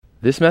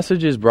This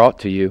message is brought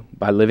to you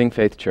by Living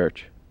Faith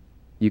Church.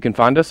 You can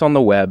find us on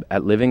the web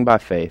at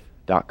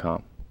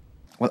livingbyfaith.com.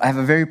 Well, I have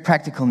a very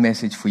practical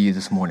message for you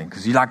this morning,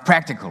 because you like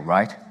practical,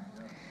 right?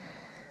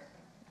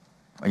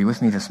 Are you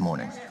with me this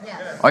morning?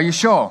 Yes. Are you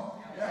sure?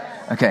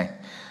 Yes. Okay.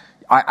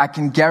 I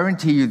can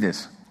guarantee you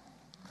this.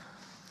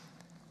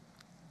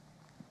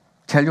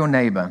 Tell your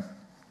neighbor,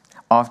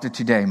 after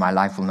today, my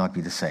life will not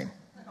be the same.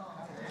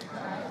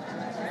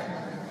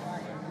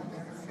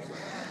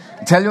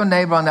 Tell your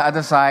neighbor on the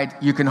other side,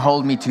 you can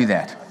hold me to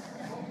that.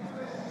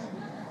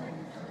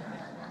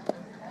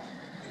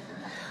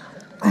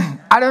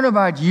 I don't know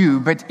about you,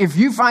 but if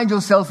you find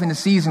yourself in a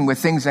season where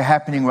things are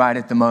happening right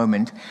at the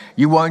moment,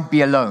 you won't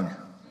be alone.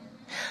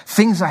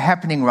 Things are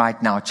happening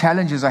right now.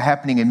 Challenges are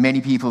happening in many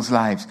people's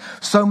lives.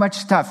 So much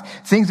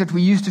stuff. Things that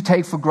we used to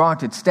take for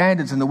granted.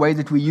 Standards and the way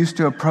that we used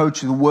to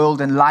approach the world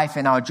and life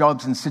and our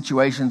jobs and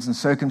situations and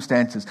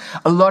circumstances.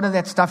 A lot of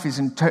that stuff is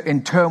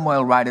in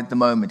turmoil right at the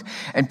moment.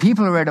 And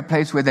people are at a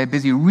place where they're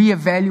busy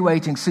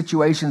reevaluating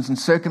situations and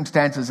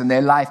circumstances in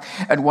their life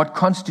and what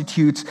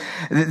constitutes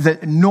the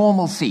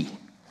normalcy.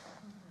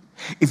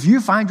 If you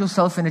find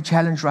yourself in a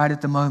challenge right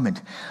at the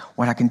moment,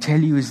 what I can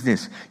tell you is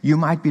this. You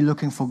might be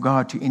looking for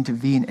God to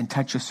intervene and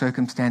touch your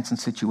circumstance and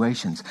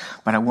situations.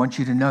 But I want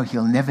you to know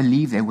He'll never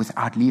leave there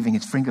without leaving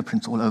His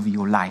fingerprints all over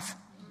your life.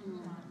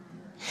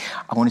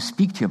 I want to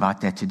speak to you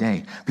about that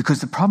today.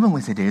 Because the problem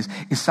with it is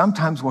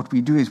sometimes what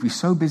we do is we're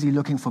so busy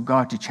looking for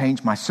God to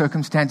change my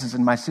circumstances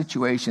and my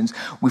situations,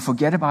 we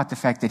forget about the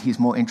fact that He's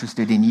more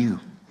interested in you.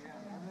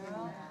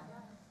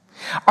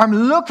 I'm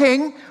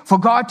looking for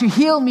God to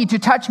heal me, to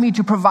touch me,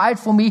 to provide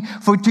for me,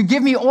 to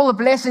give me all the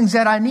blessings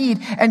that I need.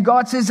 And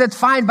God says, that's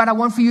fine, but I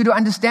want for you to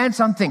understand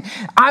something.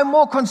 I'm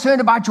more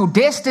concerned about your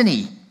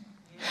destiny.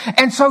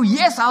 And so,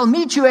 yes, I'll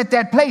meet you at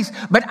that place,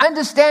 but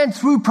understand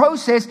through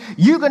process,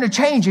 you're going to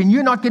change and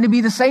you're not going to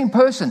be the same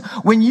person.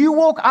 When you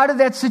walk out of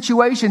that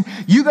situation,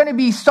 you're going to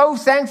be so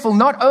thankful,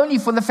 not only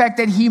for the fact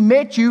that He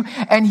met you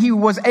and He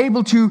was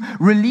able to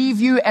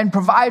relieve you and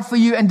provide for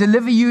you and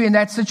deliver you in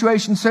that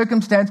situation,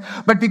 circumstance,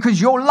 but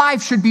because your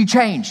life should be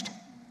changed.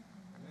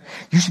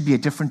 You should be a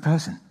different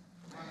person.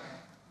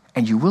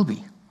 And you will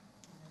be.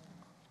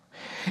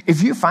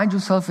 If you find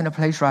yourself in a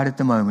place right at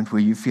the moment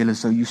where you feel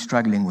as though you're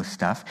struggling with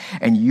stuff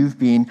and you've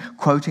been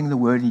quoting the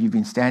word and you've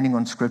been standing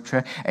on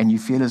scripture and you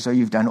feel as though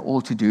you've done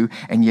all to do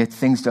and yet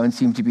things don't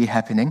seem to be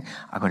happening,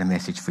 I've got a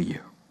message for you.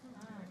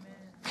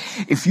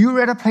 If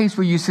you're at a place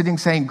where you're sitting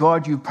saying,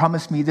 God, you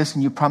promised me this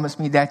and you promised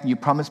me that and you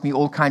promised me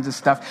all kinds of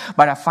stuff,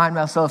 but I find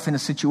myself in a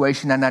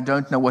situation and I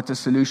don't know what the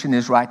solution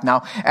is right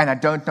now and I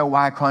don't know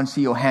why I can't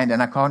see your hand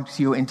and I can't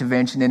see your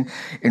intervention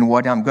in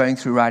what I'm going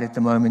through right at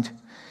the moment,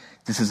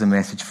 this is a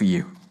message for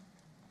you.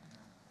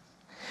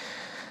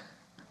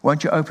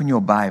 Won't you open your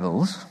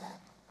Bibles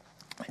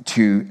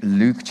to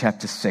Luke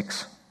chapter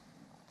 6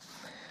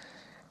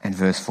 and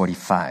verse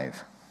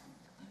 45.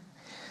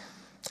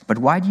 But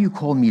why do you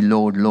call me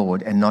Lord,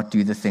 Lord, and not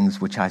do the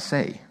things which I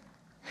say?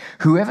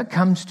 Whoever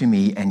comes to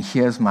me and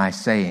hears my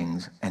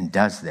sayings and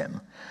does them,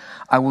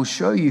 I will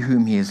show you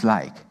whom he is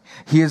like.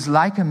 He is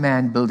like a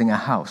man building a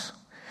house,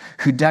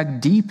 who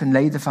dug deep and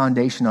laid the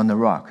foundation on the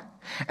rock.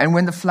 And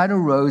when the flood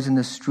arose and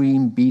the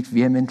stream beat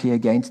vehemently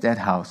against that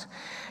house,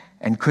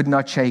 and could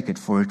not shake it,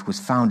 for it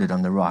was founded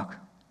on the rock.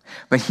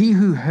 But he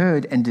who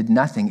heard and did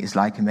nothing is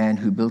like a man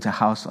who built a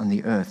house on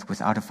the earth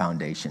without a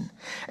foundation,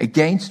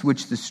 against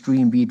which the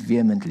stream beat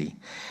vehemently.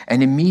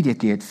 And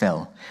immediately it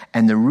fell,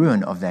 and the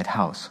ruin of that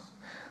house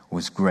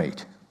was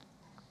great.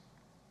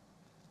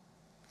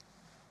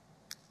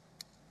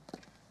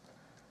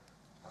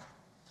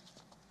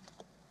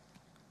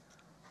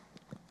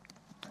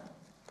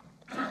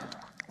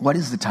 What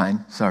is the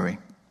time? Sorry.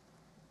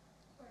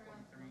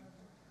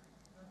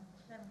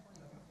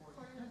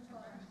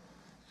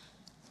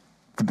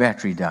 The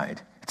battery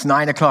died. It's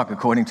 9 o'clock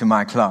according to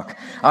my clock.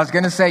 I was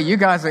going to say, you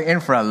guys are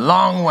in for a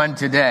long one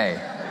today.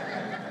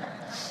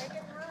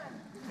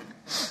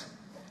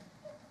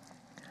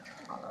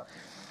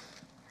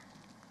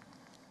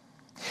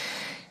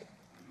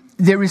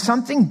 There is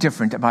something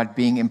different about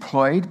being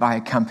employed by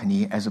a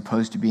company as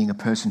opposed to being a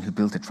person who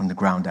built it from the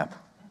ground up.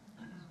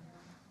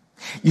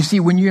 You see,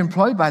 when you're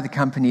employed by the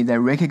company, they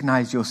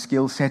recognize your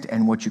skill set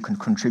and what you can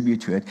contribute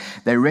to it.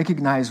 They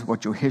recognize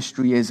what your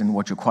history is and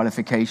what your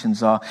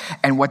qualifications are.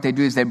 And what they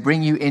do is they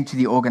bring you into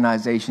the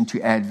organization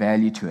to add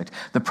value to it.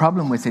 The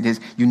problem with it is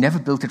you never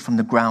built it from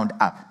the ground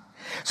up.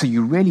 So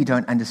you really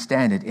don't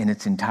understand it in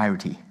its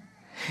entirety.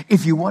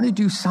 If you want to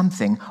do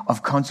something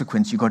of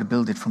consequence, you've got to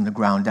build it from the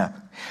ground up.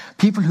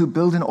 People who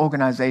build an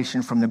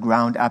organization from the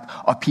ground up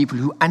are people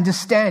who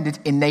understand it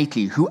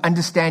innately, who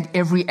understand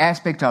every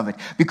aspect of it.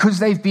 Because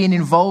they've been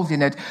involved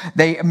in it,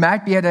 they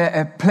might be at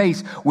a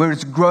place where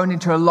it's grown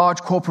into a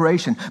large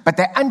corporation, but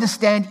they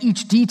understand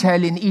each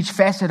detail in each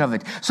facet of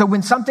it. So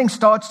when something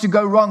starts to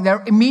go wrong,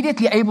 they're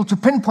immediately able to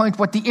pinpoint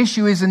what the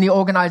issue is in the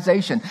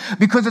organization,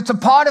 because it's a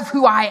part of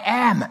who I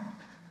am.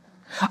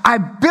 I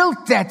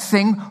built that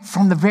thing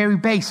from the very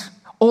base,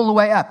 all the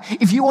way up.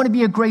 If you want to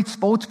be a great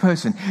sports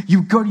person,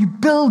 you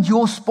build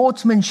your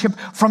sportsmanship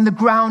from the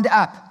ground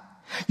up.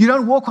 You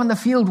don't walk on the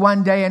field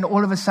one day and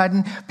all of a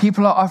sudden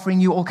people are offering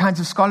you all kinds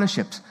of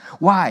scholarships.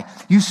 Why?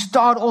 You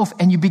start off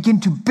and you begin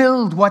to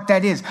build what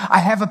that is. I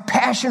have a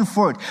passion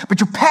for it, but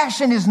your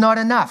passion is not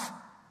enough.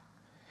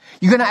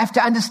 You're going to have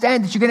to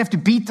understand that you're going to have to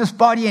beat this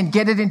body and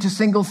get it into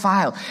single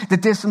file.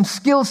 That there's some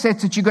skill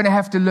sets that you're going to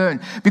have to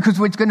learn. Because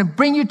what's going to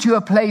bring you to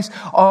a place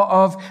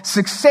of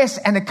success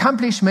and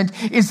accomplishment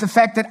is the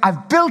fact that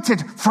I've built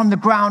it from the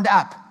ground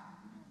up.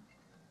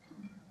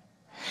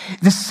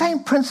 The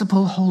same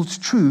principle holds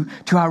true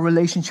to our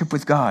relationship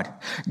with God.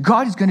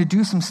 God is going to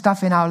do some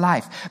stuff in our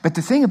life. But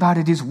the thing about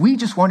it is we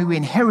just want to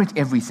inherit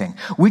everything.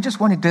 We just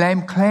want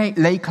to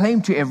lay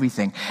claim to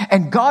everything.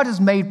 And God has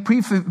made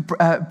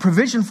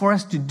provision for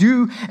us to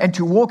do and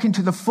to walk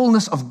into the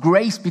fullness of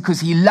grace because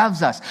He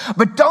loves us.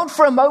 But don't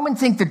for a moment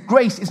think that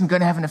grace isn't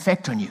going to have an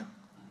effect on you.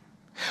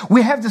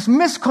 We have this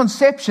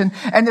misconception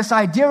and this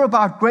idea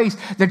about grace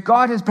that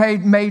God has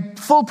made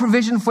full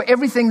provision for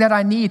everything that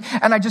I need,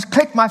 and I just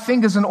click my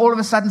fingers and all of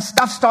a sudden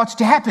stuff starts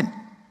to happen.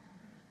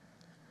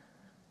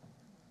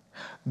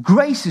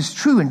 Grace is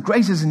true, and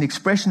grace is an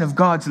expression of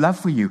God's love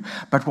for you.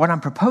 But what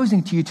I'm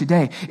proposing to you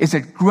today is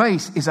that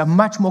grace is a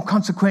much more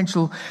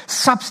consequential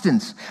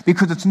substance,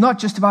 because it's not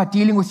just about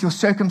dealing with your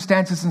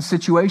circumstances and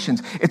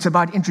situations. It's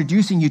about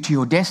introducing you to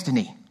your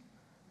destiny,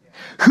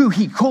 who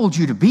He called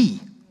you to be.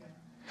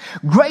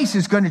 Grace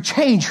is going to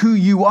change who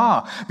you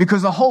are,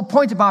 because the whole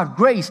point about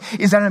grace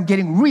is that I'm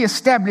getting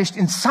reestablished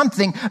in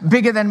something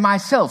bigger than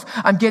myself.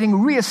 I'm getting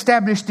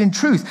reestablished in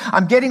truth.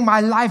 I'm getting my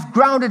life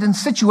grounded and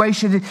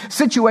situated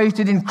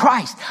in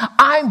Christ.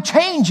 I'm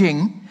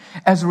changing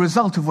as a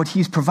result of what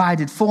He's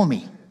provided for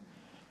me.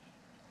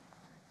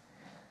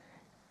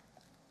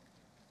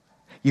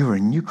 You're a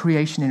new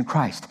creation in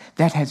Christ.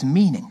 That has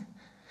meaning.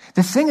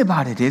 The thing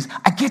about it is,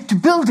 I get to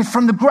build it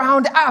from the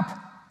ground up.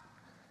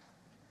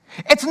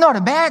 It's not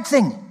a bad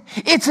thing.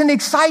 It's an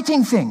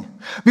exciting thing.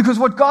 Because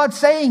what God's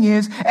saying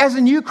is, as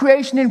a new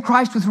creation in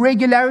Christ with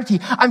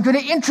regularity, I'm going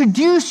to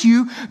introduce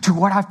you to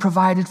what I've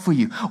provided for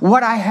you,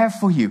 what I have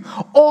for you,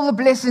 all the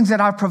blessings that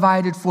I've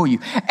provided for you.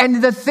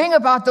 And the thing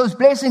about those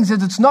blessings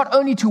is it's not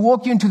only to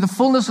walk you into the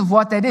fullness of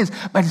what that is,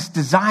 but it's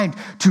designed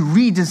to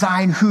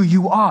redesign who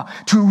you are,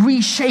 to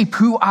reshape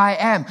who I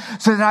am,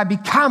 so that I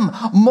become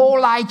more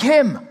like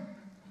Him.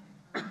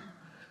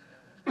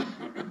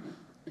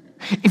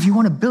 If you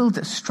want to build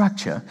a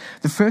structure,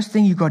 the first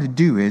thing you've got to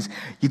do is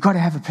you've got to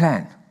have a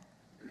plan.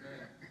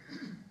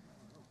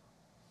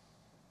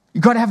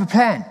 You've got to have a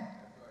plan.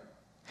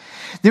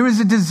 There is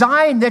a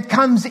design that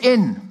comes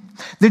in.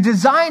 The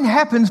design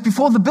happens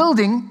before the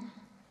building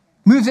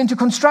moves into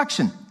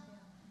construction.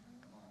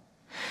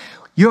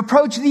 You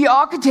approach the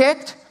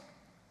architect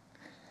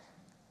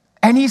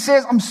and he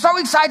says, I'm so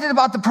excited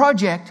about the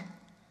project.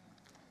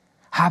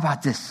 How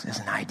about this as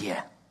an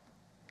idea?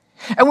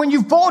 And when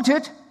you've bought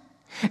it,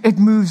 it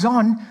moves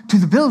on to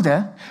the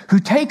builder who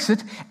takes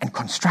it and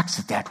constructs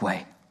it that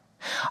way.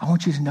 I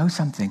want you to know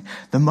something.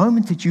 The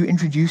moment that you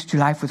introduce to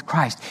life with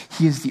Christ,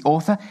 He is the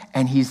author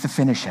and He is the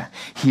finisher.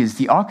 He is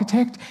the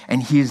architect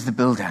and He is the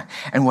builder.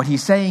 And what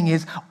He's saying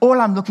is, all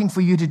I'm looking for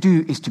you to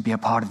do is to be a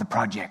part of the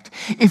project.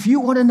 If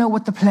you want to know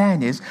what the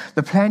plan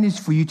is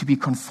for you to be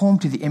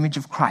conformed to the image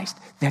of Christ.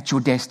 That's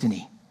your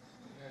destiny.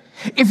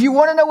 If you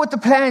want to know what the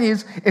plan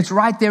is, it's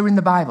right there in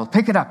the Bible.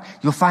 Pick it up.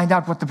 You'll find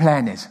out what the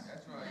plan is.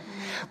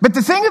 But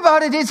the thing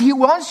about it is, He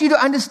wants you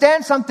to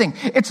understand something.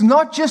 It's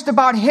not just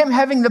about Him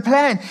having the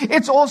plan.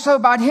 It's also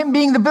about Him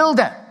being the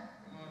builder.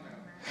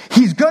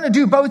 He's going to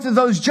do both of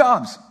those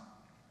jobs.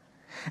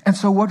 And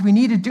so what we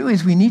need to do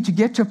is we need to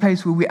get to a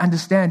place where we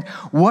understand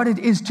what it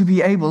is to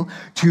be able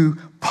to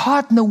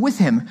partner with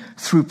Him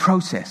through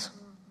process.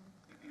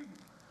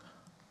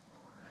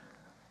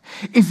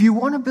 If you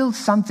want to build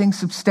something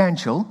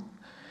substantial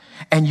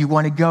and you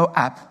want to go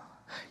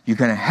up, you're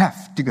going to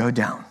have to go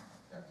down.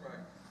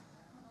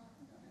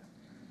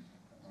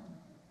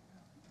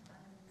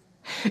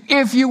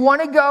 If you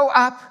want to go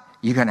up,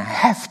 you're going to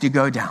have to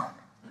go down.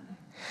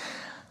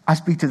 I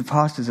speak to the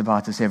pastors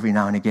about this every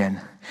now and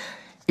again.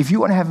 If you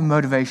want to have a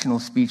motivational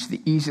speech,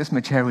 the easiest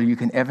material you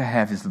can ever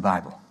have is the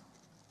Bible.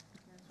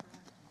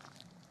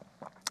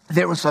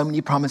 There are so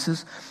many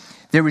promises.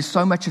 There is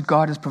so much that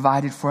God has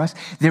provided for us.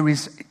 There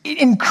is an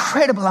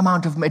incredible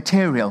amount of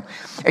material.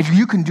 And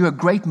you can do a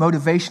great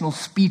motivational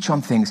speech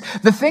on things.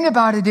 The thing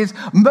about it is,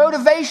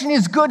 motivation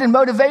is good and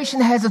motivation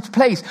has its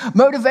place.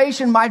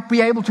 Motivation might be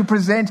able to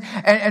present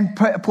and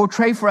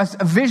portray for us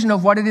a vision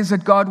of what it is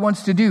that God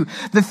wants to do.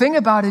 The thing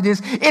about it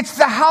is, it's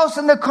the house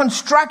and the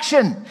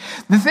construction.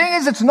 The thing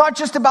is, it's not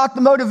just about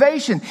the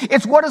motivation.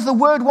 It's what does the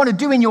Word want to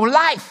do in your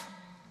life?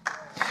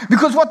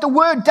 Because what the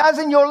Word does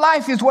in your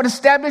life is what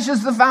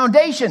establishes the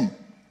foundation.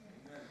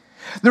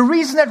 The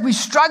reason that we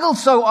struggle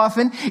so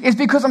often is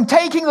because I'm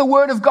taking the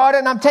Word of God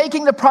and I'm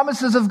taking the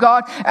promises of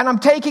God and I'm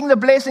taking the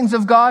blessings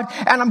of God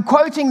and I'm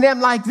quoting them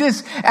like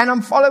this, and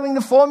I'm following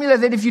the formula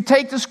that if you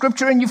take the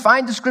Scripture and you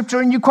find the Scripture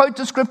and you quote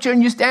the Scripture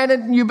and you stand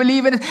it and you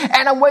believe in it,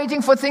 and I'm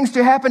waiting for things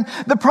to happen.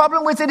 The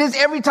problem with it is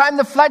every time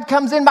the flood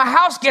comes in, my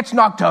house gets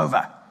knocked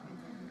over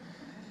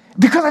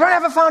because I don't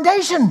have a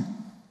foundation.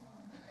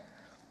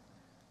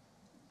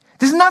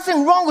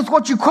 nothing wrong with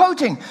what you're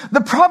quoting.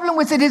 The problem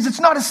with it is it's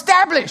not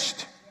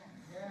established.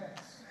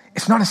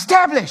 It's not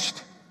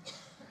established.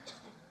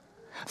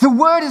 The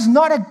word is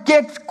not a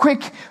get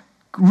quick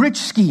rich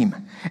scheme.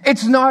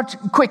 It's not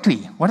quickly.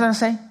 What did I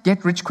say?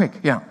 Get rich quick.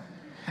 Yeah.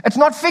 It's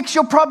not fix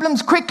your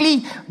problems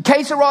quickly,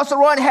 que sera,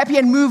 sera, and happy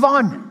and move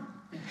on.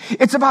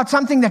 It's about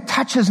something that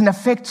touches and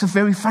affects the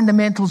very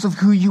fundamentals of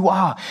who you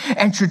are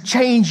and should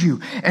change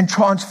you and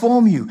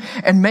transform you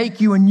and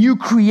make you a new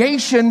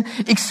creation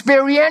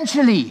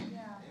experientially.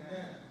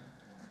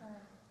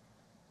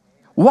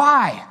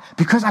 Why?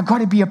 Because I've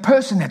got to be a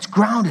person that's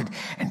grounded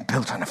and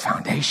built on a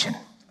foundation.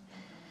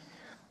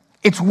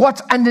 It's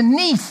what's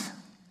underneath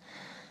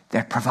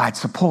that provides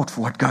support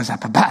for what goes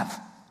up above.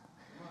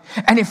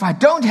 And if I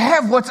don't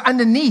have what's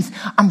underneath,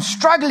 I'm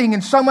struggling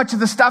in so much of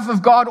the stuff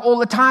of God all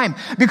the time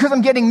because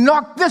I'm getting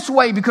knocked this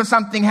way because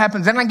something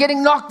happens, and I'm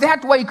getting knocked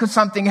that way because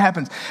something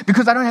happens,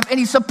 because I don't have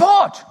any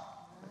support.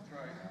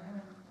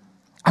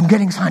 I'm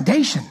getting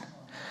foundation.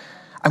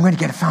 I'm going to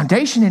get a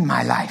foundation in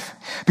my life,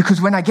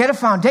 because when I get a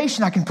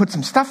foundation, I can put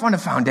some stuff on a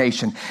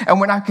foundation. And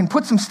when I can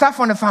put some stuff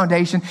on a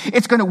foundation,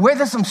 it's going to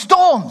weather some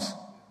storms.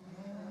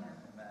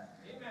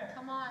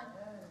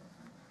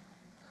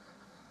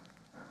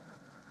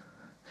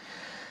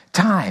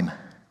 Time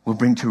will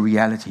bring to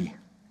reality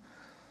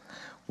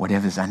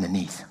whatever's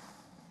underneath.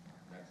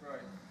 That's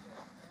right.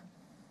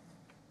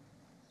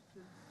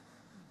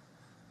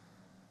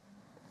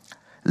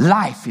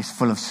 Life is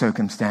full of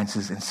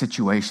circumstances and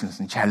situations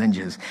and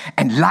challenges,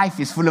 and life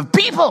is full of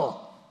people.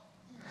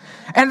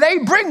 And they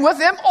bring with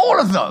them all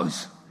of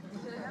those.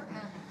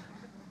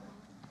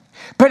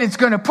 But it's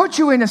going to put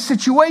you in a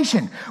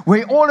situation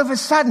where all of a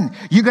sudden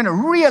you're going to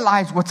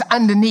realize what's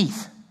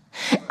underneath.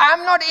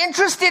 I'm not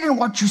interested in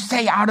what you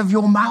say out of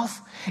your mouth.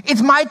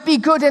 It might be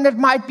good and it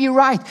might be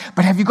right,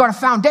 but have you got a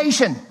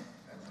foundation?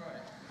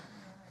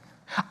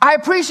 I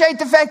appreciate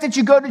the fact that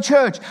you go to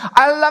church.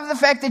 I love the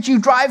fact that you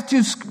drive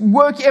to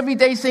work every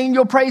day singing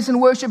your praise and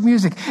worship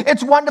music.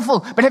 It's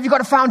wonderful, but have you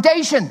got a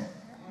foundation?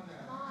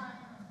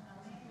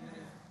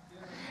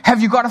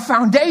 Have you got a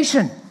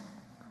foundation?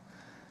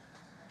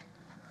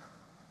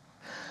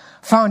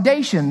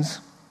 Foundations.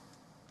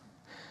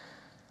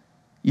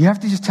 You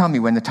have to just tell me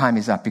when the time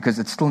is up, because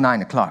it's still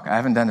 9 o'clock. I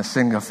haven't done a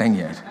single thing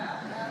yet.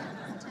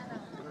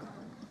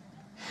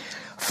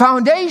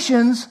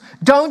 Foundations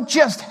don't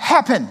just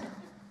happen.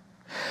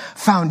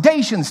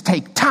 Foundations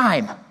take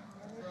time.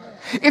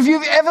 If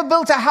you've ever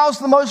built a house,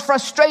 the most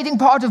frustrating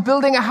part of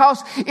building a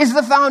house is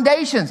the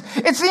foundations.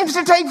 It seems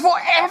to take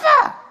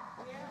forever.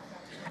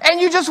 And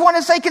you just want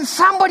to say, can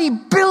somebody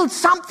build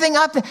something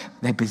up there?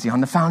 They're busy on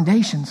the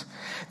foundations.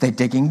 They're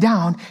digging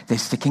down. They're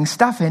sticking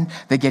stuff in.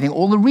 They're getting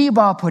all the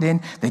rebar put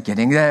in. They're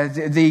getting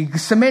the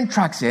cement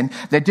trucks in.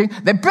 They're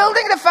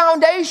building the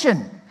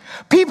foundation.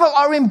 People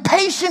are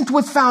impatient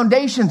with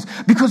foundations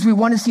because we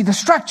want to see the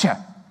structure.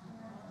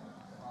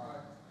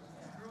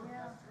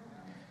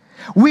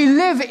 We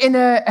live in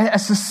a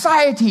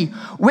society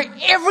where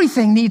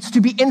everything needs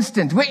to be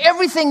instant, where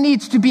everything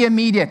needs to be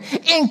immediate,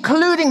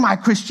 including my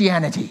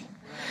Christianity.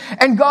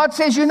 And God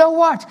says, you know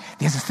what?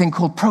 There's a thing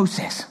called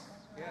process.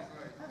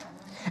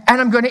 And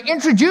I'm going to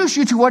introduce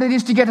you to what it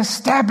is to get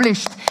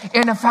established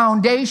in a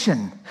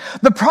foundation.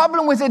 The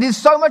problem with it is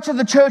so much of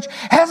the church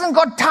hasn't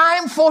got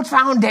time for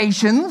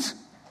foundations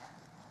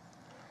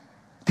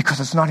because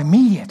it's not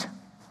immediate.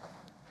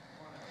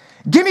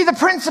 Give me the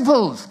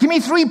principles. Give me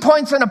 3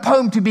 points and a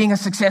poem to being a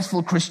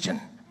successful Christian.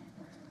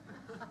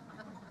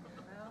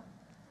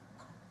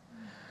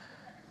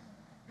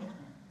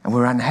 And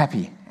we're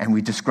unhappy, and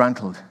we're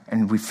disgruntled,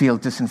 and we feel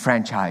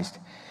disenfranchised,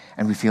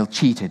 and we feel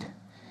cheated,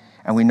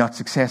 and we're not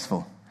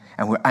successful,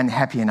 and we're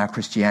unhappy in our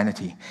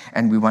Christianity,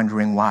 and we're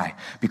wondering why.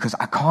 Because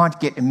I can't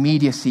get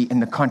immediacy in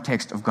the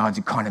context of God's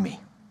economy.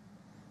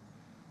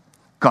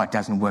 God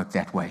doesn't work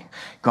that way.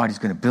 God is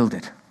going to build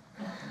it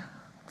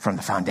from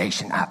the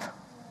foundation up.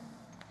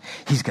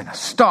 He's going to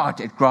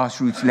start at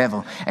grassroots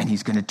level, and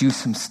he's going to do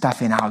some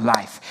stuff in our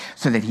life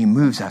so that he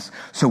moves us,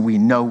 so we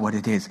know what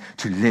it is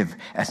to live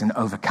as an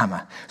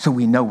overcomer, so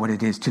we know what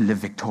it is to live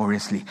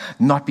victoriously,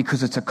 not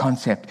because it's a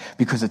concept,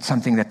 because it's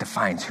something that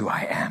defines who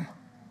I am.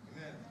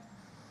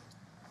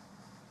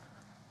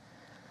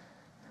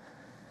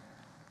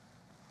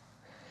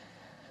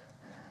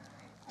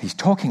 He's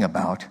talking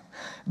about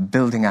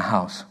building a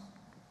house.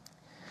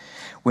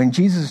 When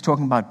Jesus is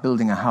talking about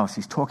building a house,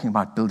 he's talking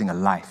about building a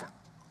life.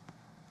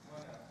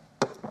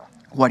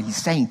 What he's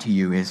saying to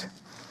you is,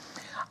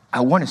 I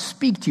want to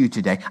speak to you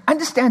today.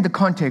 Understand the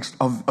context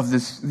of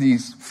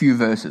these few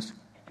verses.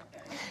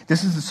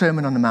 This is the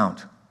Sermon on the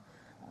Mount.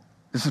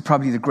 This is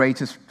probably the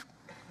greatest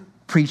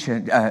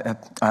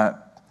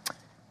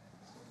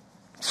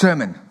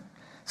sermon.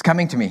 It's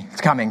coming to me. It's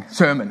coming.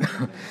 Sermon.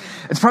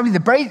 It's probably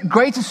the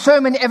greatest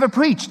sermon ever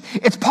preached.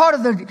 It's part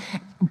of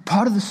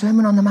the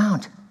Sermon on the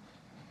Mount.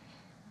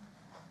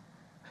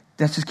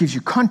 That just gives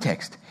you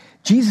context.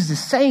 Jesus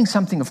is saying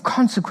something of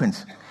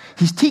consequence.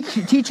 He's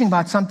teaching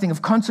about something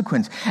of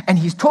consequence, and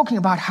he's talking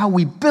about how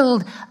we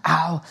build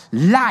our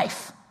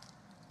life.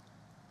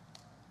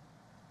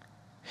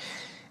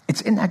 it's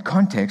in that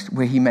context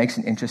where he makes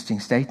an interesting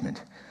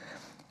statement.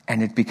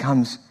 And it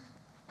becomes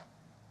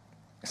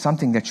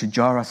something that should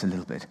jar us a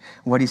little bit.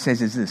 What he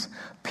says is this: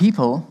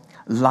 people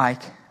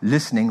like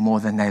listening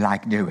more than they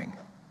like doing.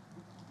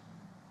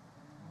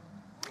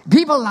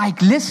 People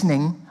like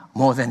listening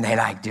more than they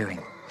like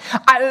doing.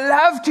 I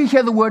love to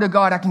hear the Word of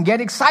God. I can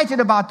get excited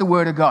about the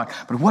Word of God.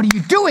 But what are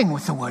you doing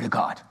with the Word of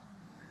God?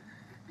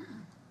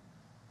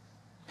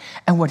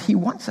 And what he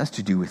wants us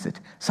to do with it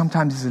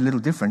sometimes is a little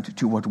different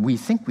to what we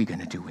think we're going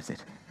to do with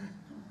it,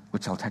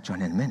 which I'll touch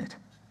on in a minute.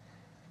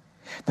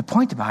 The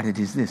point about it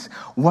is this: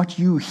 what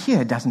you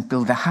hear doesn't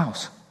build a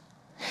house.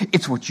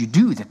 It's what you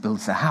do that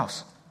builds the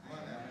house.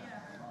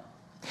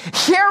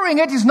 Hearing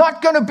it is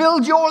not going to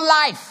build your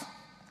life.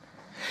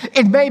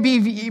 It may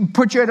be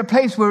put you at a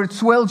place where it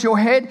swells your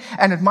head,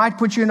 and it might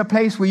put you in a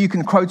place where you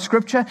can quote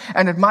scripture,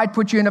 and it might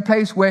put you in a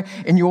place where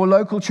in your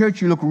local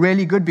church you look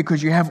really good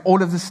because you have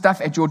all of this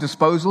stuff at your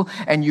disposal,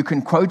 and you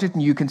can quote it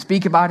and you can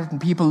speak about it, and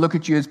people look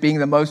at you as being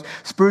the most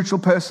spiritual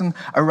person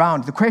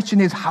around. The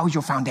question is, how is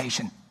your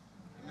foundation?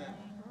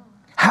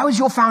 How is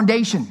your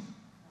foundation?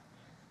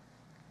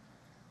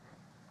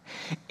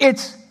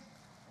 It's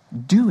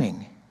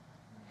doing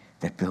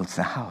that builds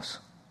the house.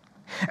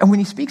 And when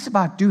he speaks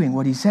about doing,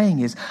 what he's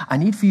saying is, I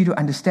need for you to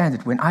understand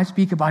that when I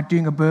speak about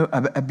doing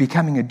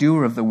becoming a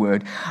doer of the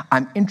word,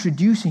 I'm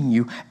introducing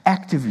you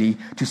actively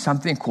to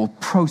something called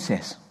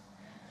process.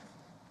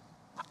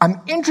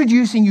 I'm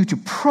introducing you to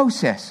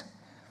process.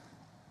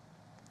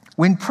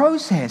 When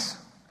process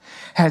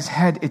has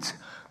had its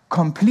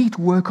complete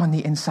work on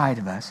the inside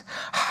of us,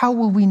 how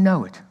will we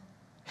know it?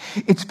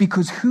 It's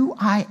because who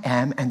I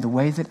am and the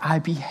way that I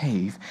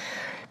behave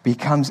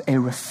becomes a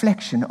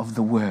reflection of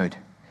the word.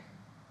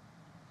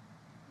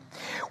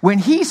 When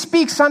he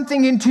speaks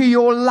something into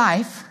your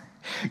life,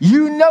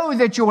 you know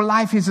that your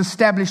life is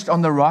established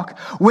on the rock.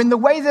 When the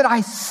way that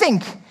I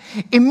think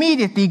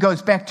immediately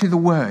goes back to the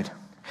word.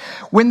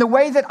 When the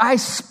way that I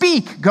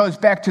speak goes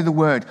back to the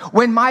word.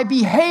 When my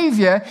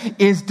behavior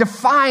is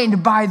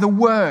defined by the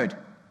word.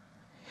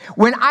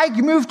 When I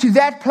move to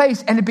that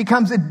place and it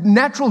becomes a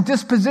natural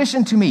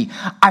disposition to me,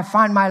 I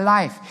find my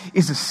life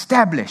is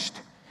established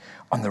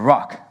on the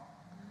rock.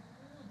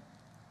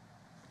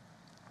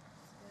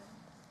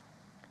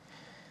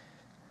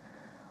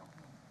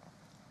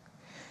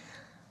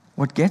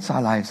 What gets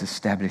our lives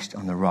established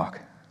on the rock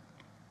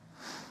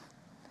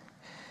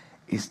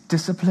is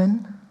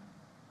discipline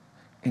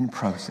in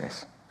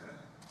process.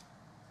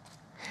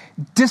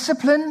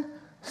 Discipline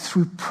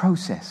through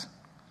process.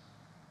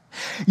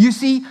 You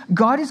see,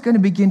 God is going to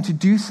begin to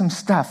do some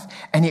stuff,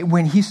 and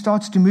when he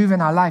starts to move in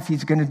our life,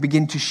 he's going to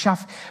begin to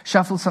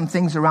shuffle some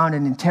things around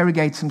and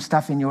interrogate some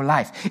stuff in your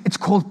life. It's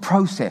called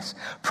process.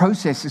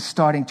 Process is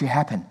starting to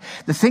happen.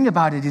 The thing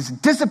about it is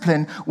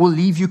discipline will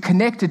leave you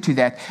connected to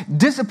that.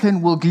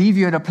 Discipline will leave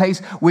you at a place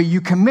where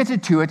you're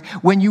committed to it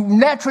when you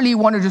naturally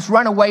want to just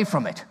run away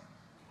from it.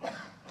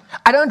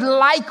 I don't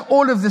like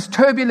all of this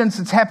turbulence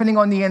that's happening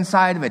on the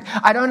inside of it.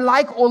 I don't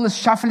like all this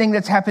shuffling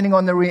that's happening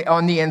on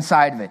the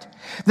inside of it.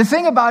 The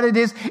thing about it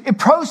is,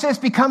 process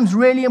becomes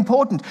really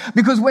important,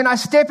 because when I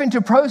step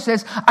into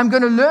process, I'm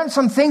going to learn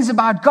some things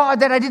about God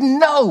that I didn't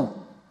know.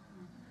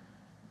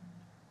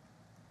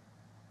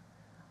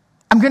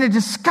 I'm going to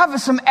discover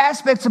some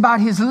aspects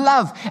about his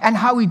love and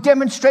how he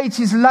demonstrates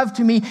his love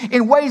to me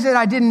in ways that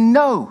I didn't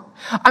know.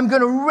 I'm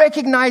going to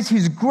recognize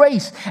his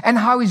grace and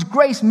how his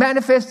grace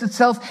manifests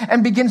itself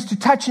and begins to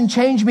touch and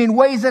change me in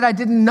ways that I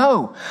didn't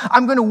know.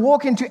 I'm going to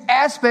walk into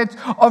aspects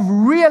of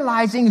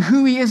realizing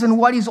who he is and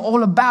what he's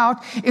all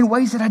about in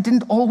ways that I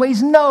didn't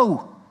always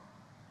know.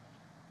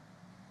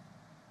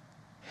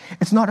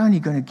 It's not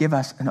only going to give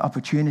us an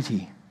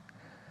opportunity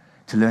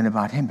to learn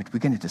about him, but we're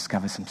going to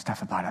discover some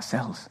stuff about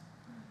ourselves.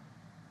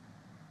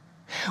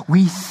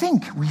 We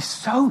think we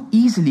so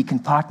easily can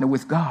partner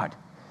with God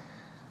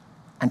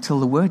until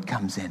the word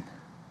comes in.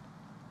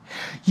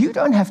 You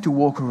don't have to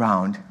walk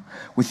around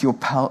with your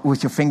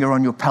finger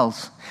on your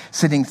pulse,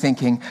 sitting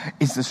thinking,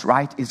 is this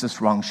right? Is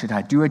this wrong? Should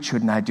I do it?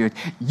 Shouldn't I do it?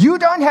 You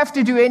don't have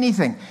to do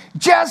anything.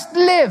 Just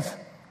live.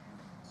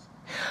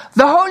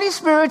 The Holy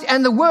Spirit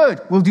and the word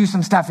will do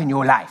some stuff in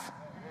your life.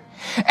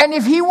 And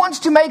if he wants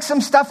to make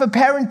some stuff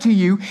apparent to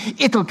you,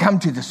 it'll come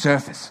to the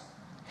surface.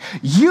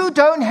 You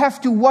don't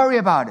have to worry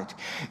about it.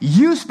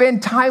 You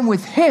spend time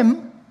with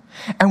him,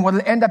 and what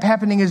will end up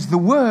happening is the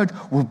word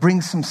will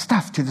bring some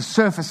stuff to the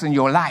surface in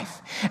your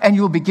life. And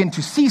you'll begin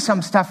to see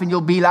some stuff and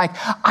you'll be like,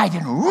 I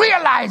didn't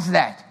realize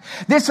that.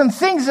 There's some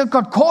things that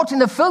got caught in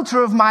the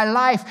filter of my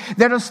life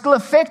that are still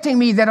affecting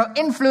me, that are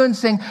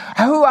influencing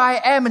who I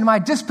am and my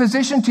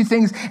disposition to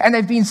things. And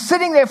they've been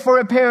sitting there for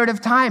a period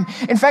of time.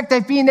 In fact,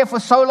 they've been there for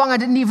so long I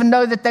didn't even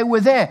know that they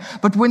were there.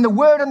 But when the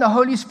word and the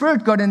Holy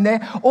Spirit got in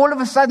there, all of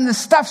a sudden the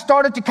stuff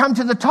started to come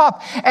to the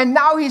top. And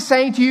now he's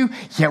saying to you,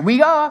 here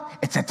we are.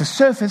 It's at the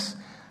surface.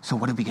 So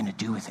what are we going to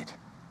do with it?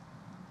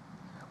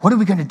 What are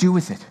we going to do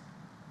with it?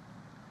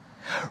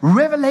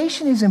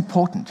 Revelation is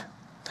important.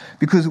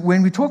 Because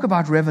when we talk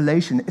about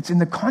revelation, it's in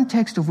the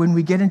context of when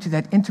we get into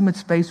that intimate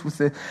space with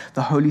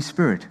the Holy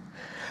Spirit.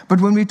 But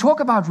when we talk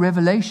about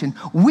revelation,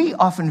 we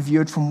often view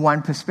it from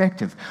one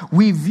perspective.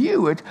 We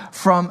view it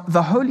from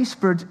the Holy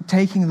Spirit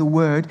taking the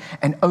word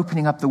and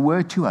opening up the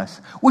word to us,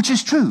 which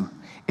is true.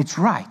 It's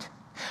right.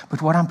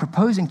 But what I'm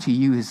proposing to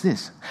you is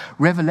this.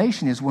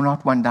 Revelation is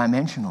not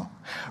one-dimensional.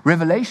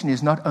 Revelation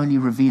is not only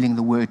revealing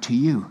the word to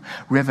you.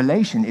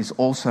 Revelation is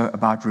also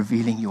about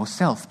revealing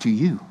yourself to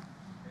you.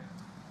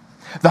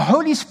 The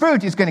Holy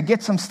Spirit is going to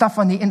get some stuff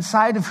on the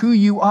inside of who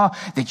you are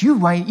that you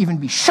might even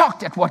be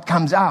shocked at what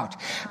comes out.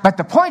 But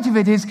the point of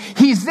it is,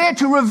 He's there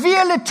to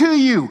reveal it to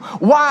you.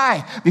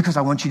 Why? Because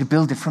I want you to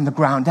build it from the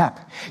ground up.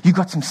 You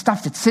got some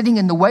stuff that's sitting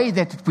in the way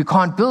that we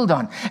can't build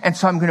on. And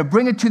so I'm going to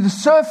bring it to the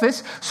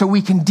surface so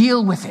we can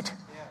deal with it.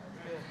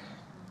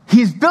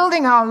 He's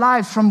building our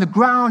lives from the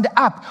ground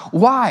up.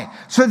 Why?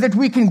 So that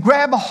we can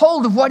grab a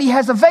hold of what He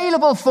has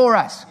available for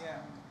us.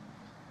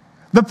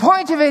 The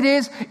point of it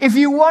is, if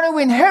you want to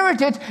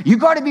inherit it, you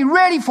got to be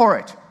ready for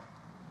it.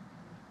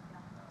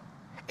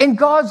 In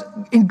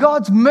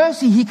God's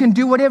mercy, He can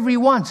do whatever He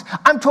wants.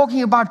 I'm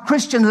talking about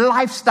Christian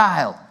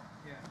lifestyle.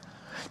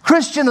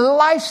 Christian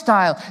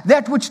lifestyle,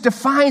 that which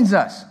defines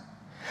us,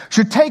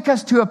 should take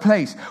us to a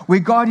place where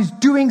God is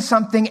doing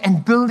something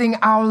and building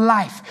our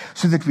life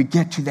so that we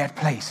get to that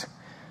place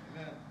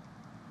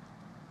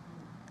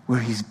where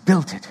He's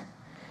built it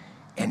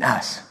in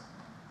us.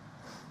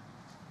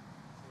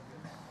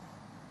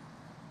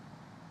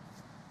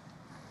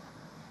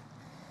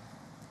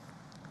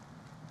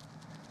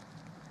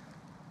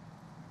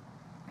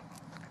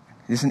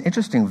 There's an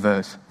interesting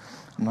verse.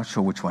 I'm not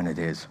sure which one it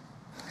is.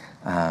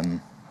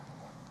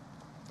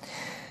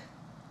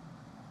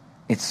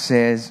 It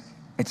says,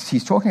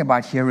 he's talking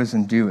about hearers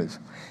and doers.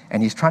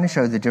 And he's trying to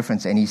show the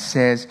difference. And he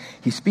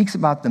speaks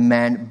about the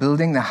man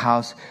building the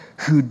house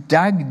who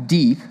dug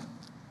deep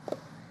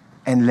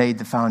and laid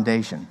the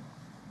foundation.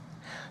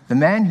 The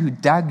man who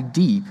dug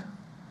deep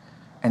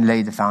and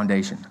laid the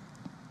foundation.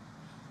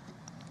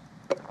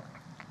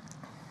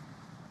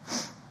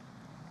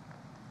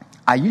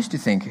 I used to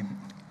think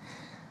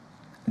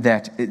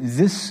that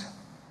this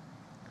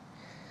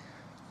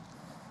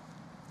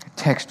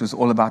text was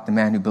all about the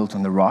man who built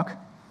on the rock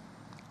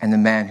and the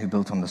man who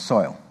built on the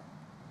soil.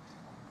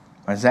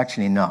 But it's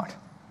actually not.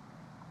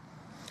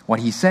 What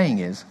he's saying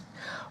is,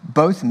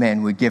 both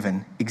men were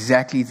given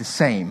exactly the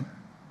same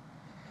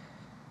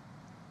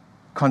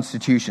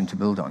constitution to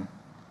build on,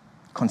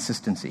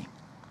 consistency.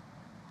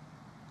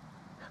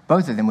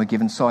 Both of them were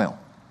given soil.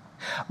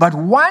 But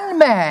one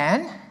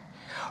man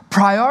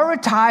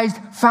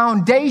prioritized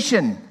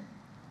foundation.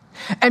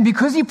 And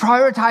because he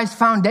prioritized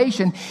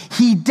foundation,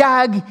 he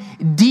dug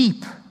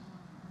deep.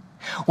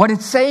 What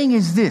it's saying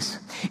is this: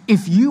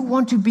 if you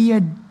want to be a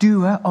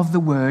doer of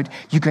the word,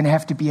 you're going to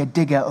have to be a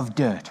digger of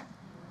dirt.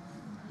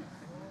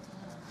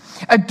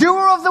 A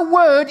doer of the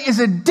word is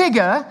a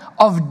digger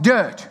of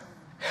dirt.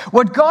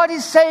 What God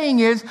is saying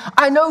is,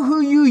 I know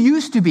who you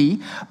used to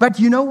be,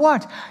 but you know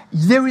what?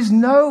 There is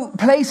no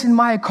place in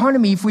my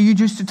economy for you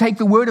just to take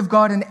the word of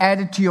God and add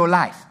it to your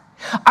life.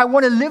 I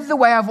want to live the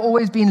way I've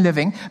always been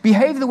living,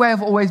 behave the way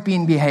I've always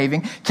been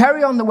behaving,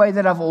 carry on the way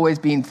that I've always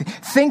been,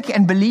 think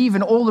and believe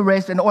and all the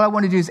rest, and all I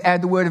want to do is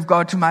add the word of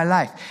God to my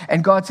life.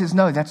 And God says,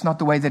 no, that's not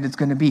the way that it's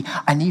going to be.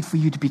 I need for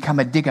you to become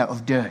a digger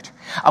of dirt.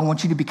 I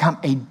want you to become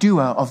a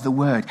doer of the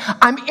word.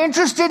 I'm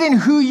interested in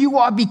who you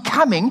are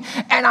becoming,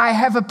 and I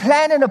have a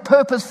plan and a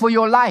purpose for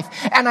your life.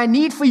 And I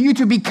need for you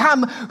to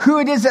become who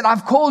it is that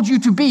I've called you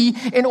to be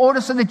in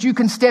order so that you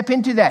can step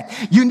into that.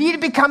 You need to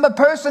become a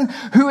person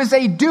who is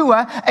a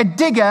doer, a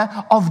digger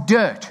of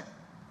dirt.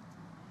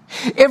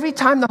 Every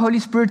time the Holy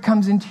Spirit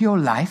comes into your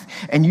life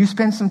and you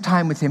spend some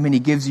time with Him and He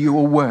gives you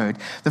a word,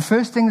 the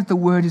first thing that the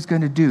word is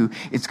going to do,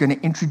 it's going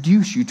to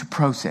introduce you to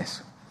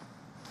process.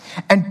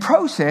 And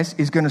process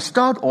is going to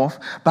start off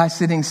by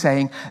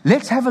saying,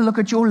 let's have a look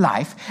at your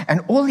life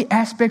and all the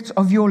aspects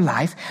of your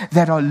life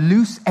that are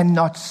loose and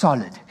not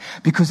solid.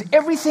 Because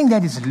everything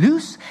that is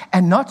loose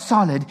and not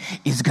solid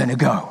is going to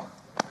go.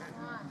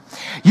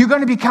 You're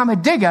going to become a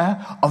digger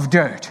of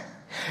dirt.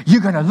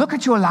 You're going to look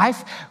at your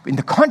life in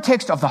the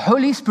context of the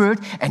Holy Spirit,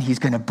 and He's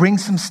going to bring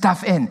some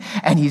stuff in,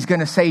 and He's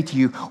going to say to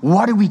you,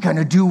 what are we going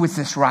to do with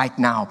this right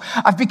now?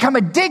 I've become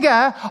a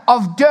digger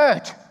of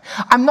dirt.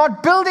 I'm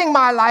not building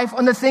my life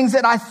on the things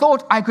that I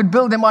thought I could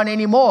build them on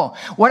anymore.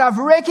 What I've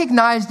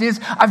recognized is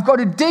I've got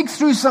to dig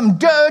through some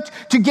dirt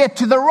to get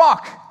to the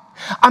rock.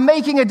 I'm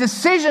making a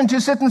decision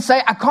to sit and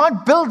say, I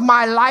can't build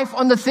my life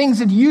on the things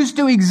that used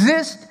to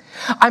exist.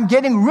 I'm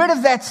getting rid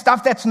of that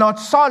stuff that's not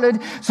solid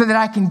so that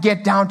I can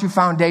get down to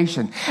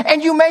foundation.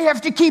 And you may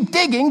have to keep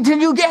digging till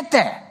you get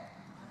there.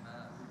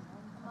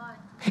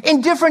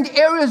 In different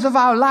areas of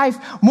our life,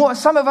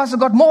 some of us have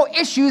got more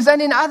issues than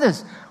in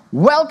others.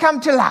 Welcome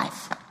to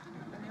life.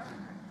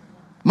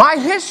 My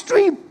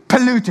history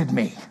polluted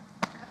me.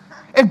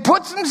 It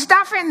put some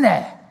stuff in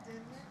there.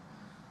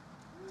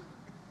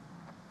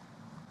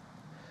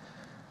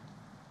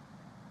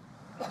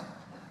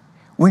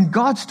 when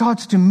God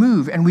starts to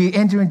move and we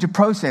enter into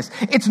process,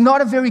 it's not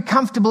a very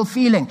comfortable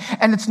feeling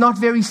and it's not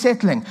very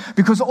settling,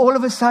 because all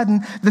of a sudden,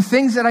 the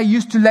things that I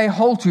used to lay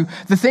hold to,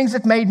 the things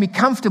that made me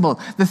comfortable,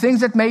 the things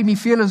that made me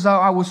feel as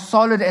though I was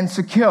solid and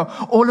secure,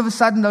 all of a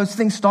sudden those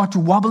things start to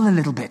wobble a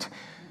little bit.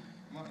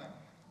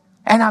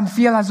 And I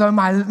feel as though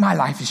my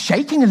life is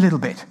shaking a little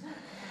bit.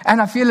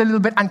 And I feel a little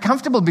bit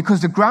uncomfortable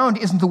because the ground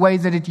isn't the way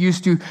that it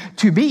used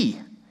to be.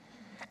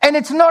 And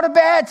it's not a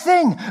bad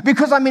thing,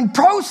 because I'm in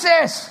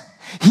process.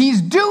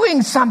 He's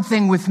doing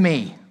something with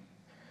me.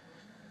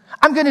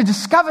 I'm going to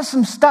discover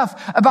some stuff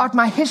about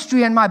my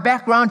history and my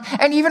background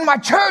and even my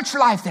church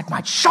life that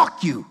might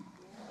shock you.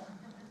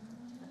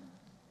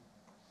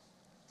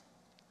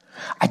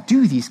 I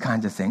do these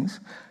kinds of things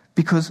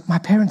because my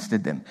parents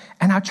did them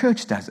and our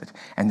church does it.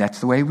 And that's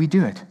the way we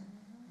do it.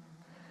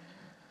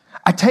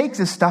 I take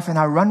this stuff and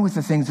I run with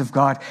the things of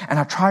God and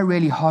I try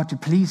really hard to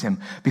please Him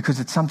because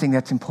it's something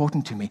that's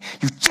important to me.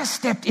 You've just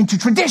stepped into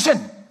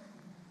tradition.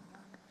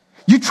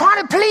 You're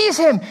trying to please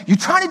Him. You're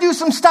trying to do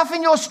some stuff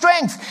in your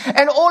strength.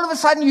 And all of a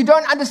sudden you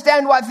don't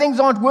understand why things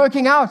aren't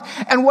working out.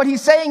 And what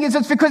He's saying is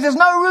it's because there's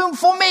no room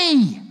for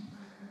me.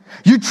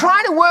 You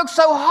try to work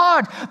so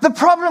hard. The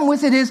problem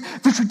with it is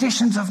the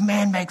traditions of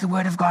man make the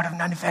word of God of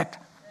none effect.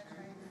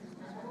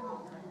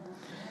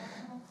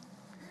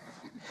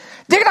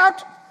 Dig it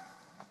out.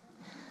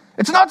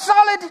 It's not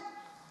solid.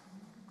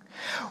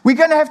 We're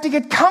going to have to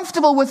get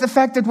comfortable with the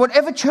fact that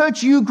whatever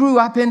church you grew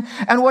up in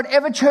and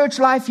whatever church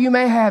life you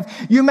may have,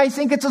 you may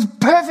think it's as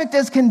perfect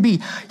as can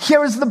be.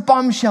 Here is the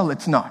bombshell.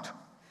 It's not.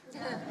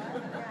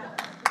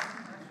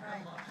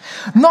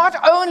 Not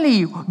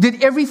only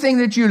did everything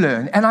that you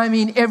learn, and I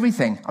mean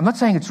everything, I'm not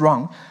saying it's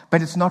wrong,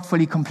 but it's not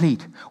fully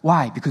complete.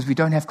 Why? Because we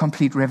don't have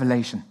complete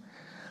revelation.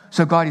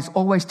 So God is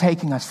always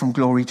taking us from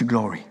glory to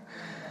glory.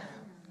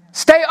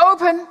 Stay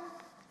open.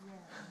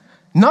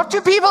 Not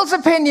to people's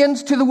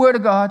opinions, to the Word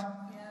of God.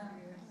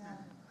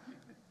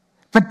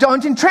 But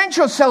don't entrench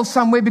yourself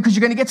somewhere because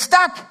you're going to get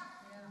stuck.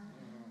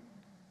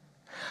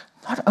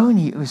 Not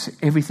only was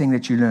everything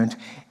that you learned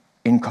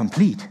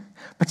incomplete,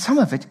 but some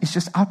of it is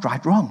just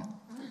outright wrong.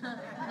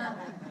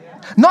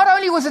 Not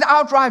only was it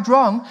outright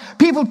wrong,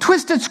 people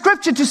twisted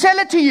Scripture to sell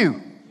it to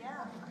you.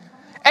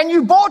 And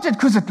you bought it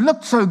because it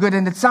looked so good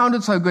and it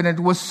sounded so good and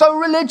it was so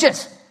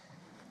religious.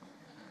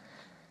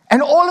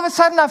 And all of a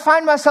sudden I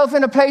find myself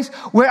in a place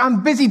where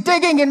I'm busy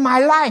digging in my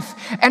life.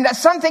 And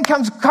something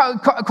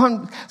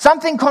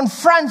something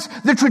confronts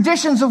the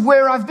traditions of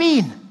where I've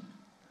been.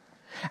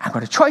 I've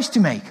got a choice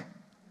to make.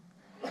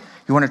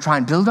 You want to try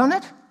and build on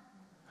it?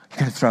 You're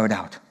going to throw it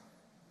out.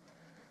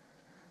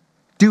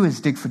 Do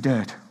is dig for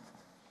dirt.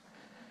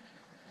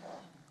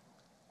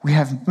 We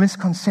have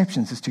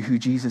misconceptions as to who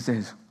Jesus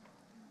is.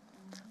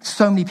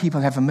 So many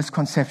people have a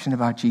misconception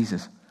about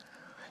Jesus.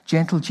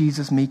 Gentle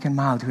Jesus, meek and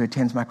mild, who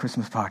attends my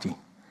Christmas party.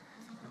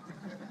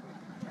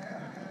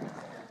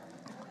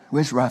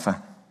 Where's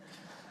Rafa?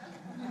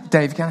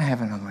 Dave, can I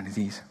have another one of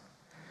these?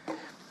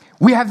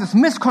 We have this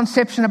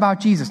misconception about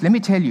Jesus. Let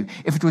me tell you,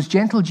 if it was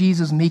gentle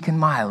Jesus, meek and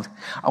mild,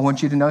 I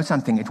want you to know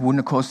something. It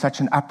wouldn't have caused such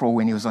an uproar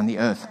when He was on the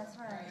earth.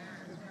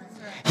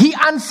 He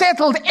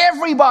unsettled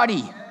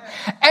everybody,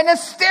 and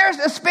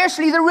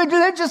especially the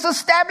religious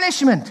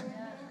establishment.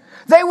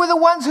 They were the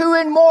ones who were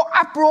in more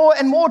uproar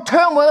and more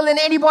turmoil than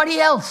anybody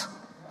else.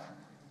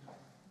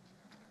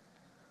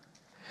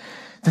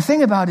 The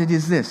thing about it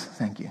is this.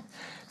 Thank you.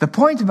 The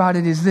point about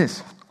it is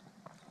this.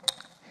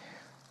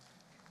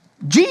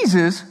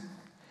 Jesus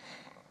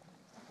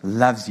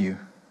loves you.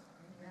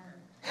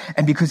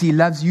 And because He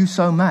loves you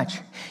so much,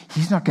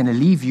 He's not going to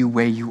leave you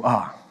where you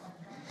are.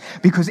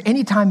 Because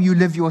anytime you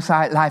live your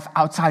life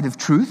outside of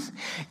truth,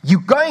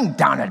 you're going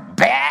down a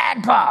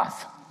bad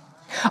path.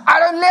 I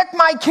don't let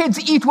my kids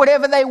eat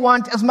whatever they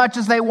want as much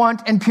as they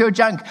want and pure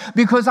junk,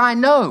 because I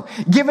know,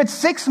 give it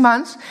 6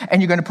 months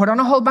and you're going to put on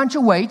a whole bunch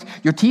of weight.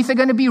 Your teeth are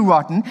going to be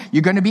rotten.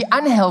 You're going to be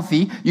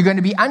unhealthy. You're going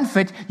to be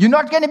unfit. You're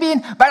not going to be in,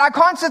 but I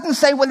can't sit and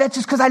say, well, that's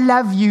just because I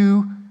love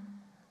you.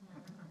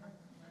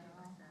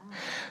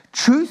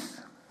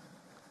 Truth,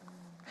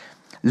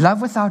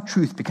 love without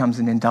truth becomes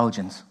an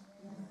indulgence.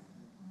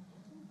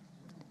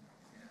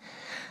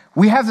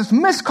 We have this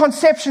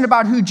misconception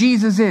about who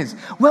Jesus is.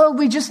 Well,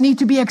 we just need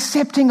to be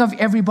accepting of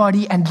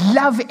everybody and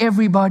love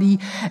everybody.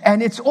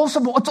 And it's all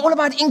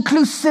about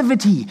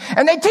inclusivity.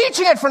 And they're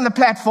teaching it from the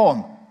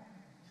platform.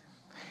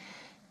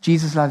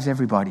 Jesus loves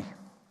everybody,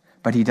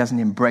 but He doesn't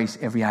embrace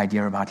every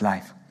idea about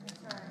life.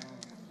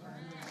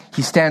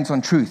 He stands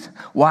on truth.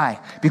 Why?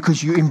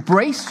 Because you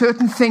embrace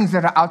certain things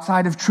that are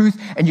outside of truth,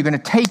 and you're going to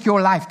take your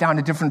life down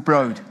a different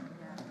road.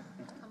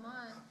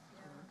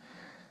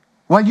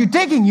 While you're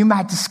digging, you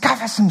might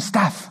discover some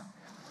stuff.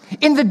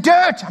 In the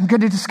dirt, I'm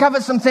going to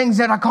discover some things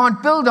that I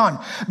can't build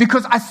on,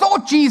 because I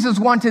thought Jesus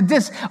wanted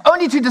this,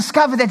 only to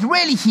discover that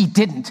really He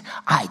didn't.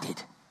 I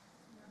did.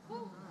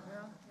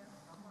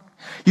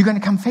 You're going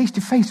to come face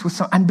to face with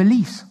some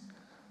unbeliefs.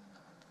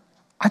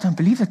 I don't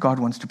believe that God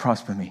wants to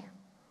prosper me.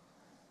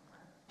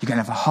 You're going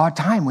to have a hard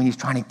time when He's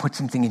trying to put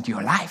something into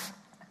your life.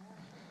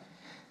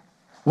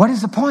 What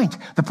is the point?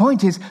 The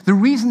point is, the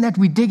reason that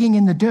we're digging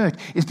in the dirt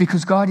is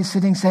because God is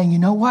sitting saying, you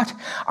know what?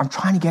 I'm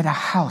trying to get a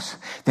house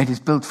that is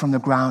built from the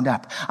ground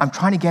up. I'm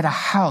trying to get a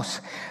house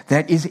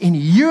that is in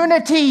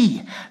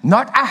unity,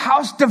 not a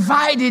house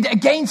divided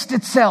against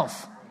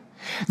itself.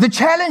 The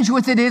challenge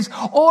with it is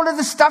all of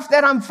the stuff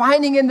that I'm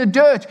finding in the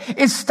dirt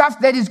is stuff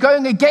that is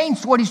going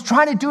against what he's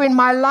trying to do in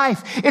my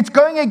life. It's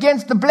going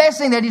against the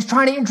blessing that he's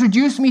trying to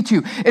introduce me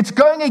to. It's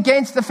going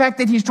against the fact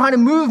that he's trying to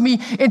move me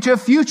into a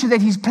future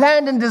that he's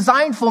planned and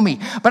designed for me.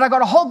 But I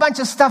got a whole bunch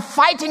of stuff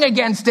fighting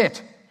against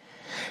it.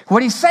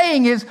 What he's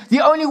saying is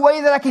the only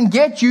way that I can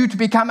get you to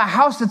become a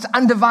house that's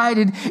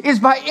undivided is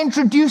by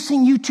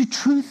introducing you to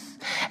truth.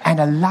 And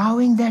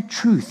allowing that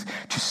truth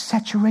to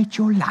saturate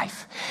your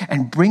life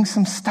and bring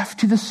some stuff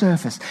to the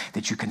surface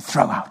that you can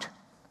throw out.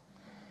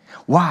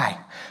 Why?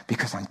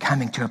 Because I'm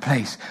coming to a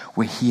place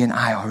where he and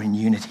I are in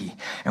unity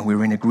and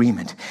we're in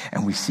agreement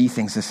and we see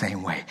things the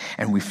same way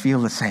and we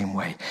feel the same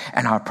way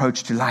and our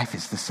approach to life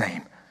is the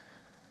same.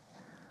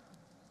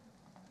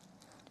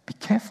 Be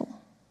careful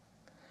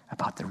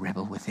about the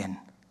rebel within.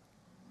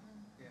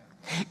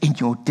 In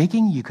your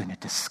digging, you're going to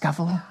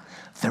discover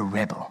the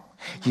rebel.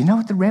 You know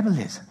what the rebel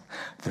is?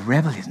 The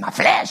rebel is my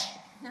flesh.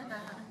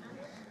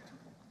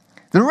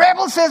 The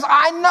rebel says,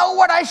 I know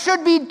what I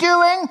should be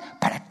doing,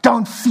 but I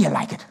don't feel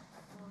like it.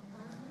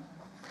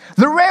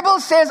 The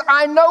rebel says,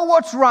 I know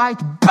what's right,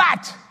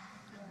 but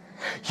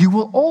you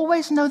will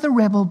always know the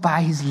rebel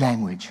by his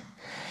language.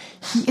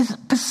 He is a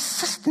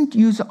persistent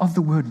user of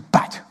the word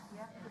but.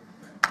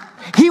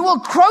 He will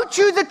quote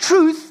you the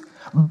truth,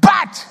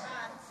 but.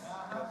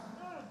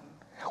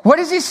 What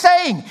is he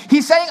saying?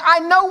 He's saying, I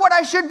know what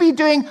I should be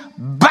doing,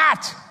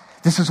 but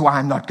this is why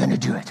I'm not going to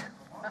do it.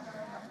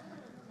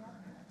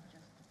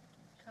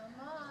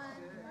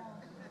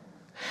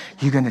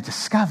 You're going to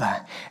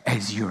discover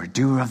as you're a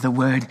doer of the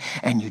word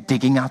and you're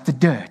digging out the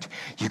dirt,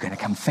 you're going to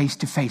come face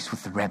to face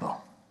with the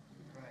rebel.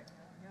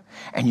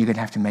 And you're going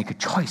to have to make a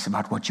choice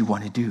about what you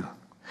want to do.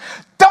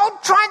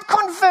 Don't try and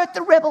convert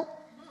the rebel.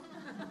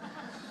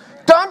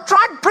 Don't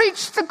try and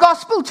preach the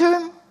gospel to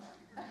him.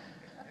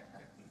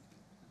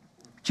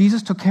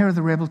 Jesus took care of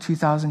the rebel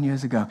 2,000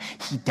 years ago.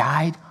 He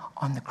died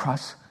on the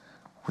cross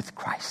with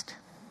Christ.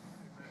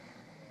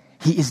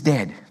 He is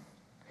dead.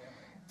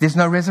 There's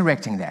no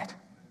resurrecting that.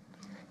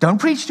 Don't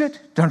preach to it.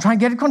 Don't try and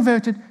get it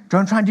converted.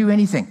 Don't try and do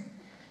anything.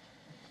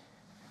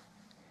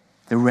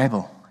 The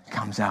rebel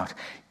comes out.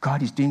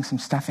 God is doing some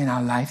stuff in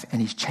our life and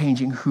he's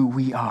changing who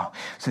we are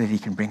so that he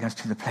can bring us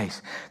to the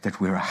place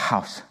that we're a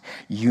house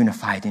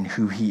unified in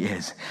who he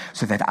is,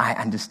 so that I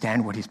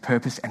understand what his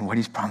purpose and what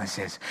his promise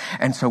is.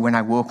 And so when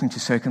I walk into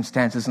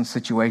circumstances and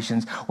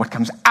situations, what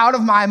comes out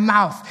of my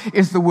mouth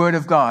is the word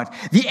of God.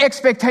 The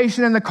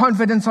expectation and the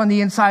confidence on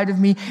the inside of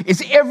me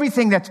is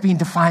everything that's been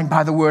defined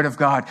by the word of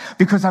God,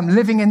 because I'm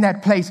living in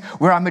that place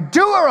where I'm a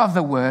doer of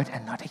the word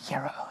and not a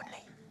hearer only.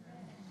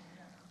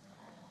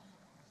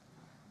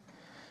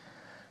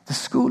 The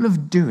school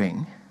of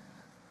doing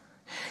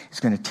is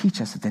going to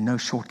teach us that there are no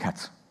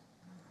shortcuts.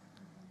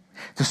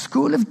 The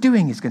school of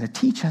doing is going to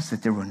teach us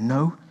that there are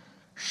no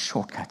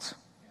shortcuts.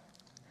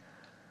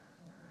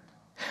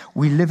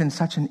 We live in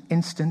such an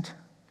instant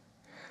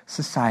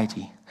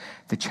society.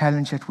 The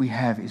challenge that we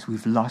have is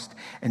we've lost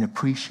an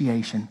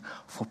appreciation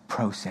for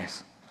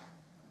process.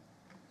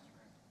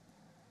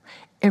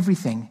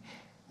 Everything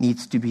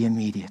needs to be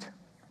immediate.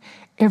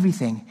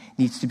 Everything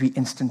needs to be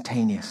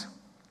instantaneous.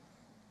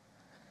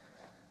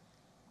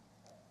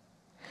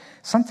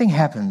 Something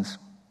happens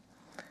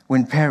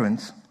when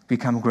parents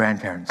become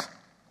grandparents.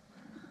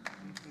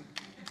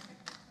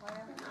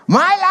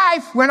 My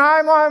life when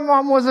my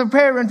mom was a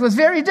parent was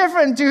very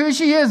different to who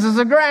she is as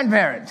a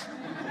grandparent.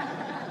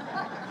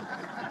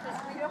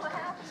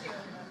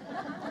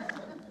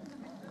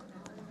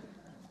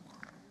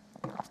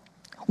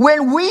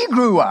 When we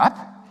grew up,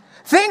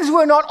 things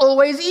were not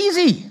always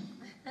easy.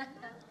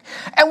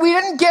 And we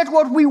didn't get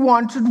what we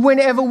wanted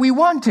whenever we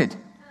wanted.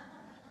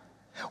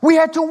 We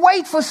had to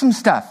wait for some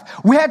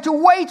stuff. We had to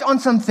wait on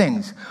some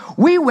things.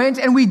 We went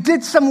and we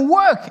did some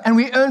work and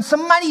we earned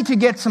some money to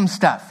get some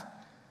stuff.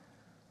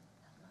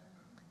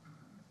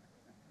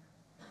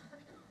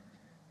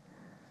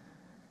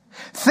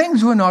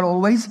 Things were not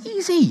always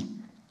easy.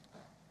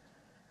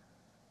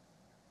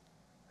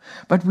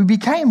 But we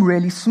became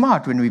really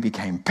smart when we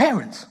became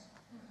parents.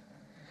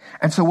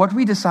 And so what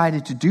we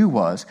decided to do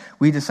was,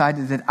 we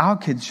decided that our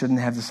kids shouldn't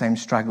have the same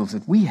struggles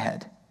that we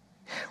had.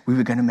 We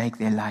were going to make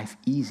their life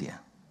easier.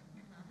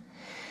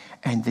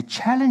 And the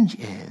challenge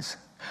is,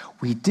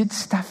 we did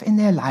stuff in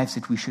their lives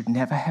that we should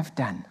never have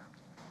done.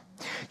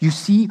 You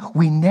see,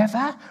 we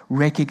never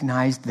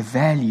recognized the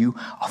value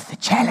of the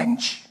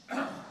challenge.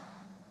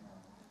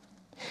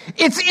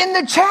 It's in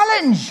the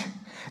challenge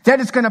that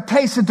it's going to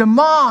place a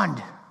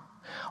demand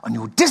on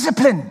your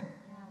discipline.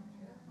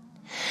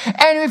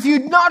 And if you're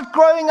not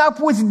growing up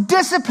with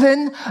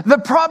discipline, the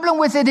problem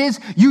with it is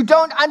you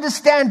don't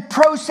understand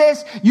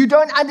process, you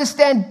don't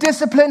understand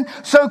discipline.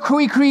 So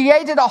we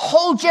created a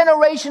whole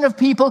generation of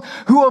people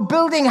who are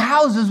building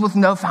houses with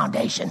no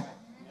foundation.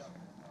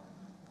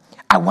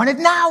 I want it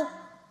now.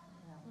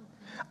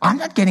 I'm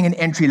not getting an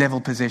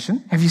entry-level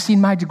position. Have you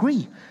seen my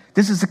degree?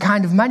 This is the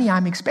kind of money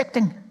I'm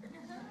expecting.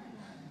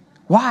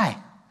 Why?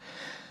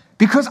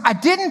 Because I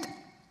didn't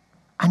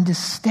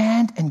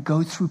understand and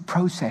go through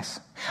process.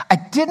 I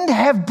didn't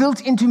have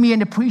built into me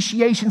an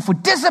appreciation for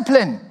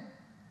discipline.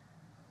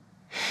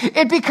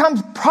 It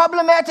becomes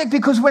problematic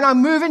because when I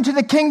move into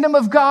the kingdom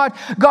of God,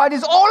 God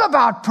is all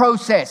about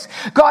process.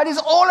 God is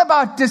all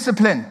about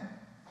discipline.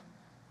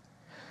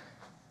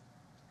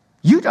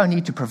 You don't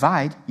need to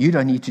provide. You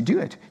don't need to do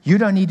it. You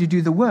don't need to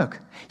do the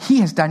work. He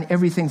has done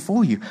everything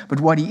for you.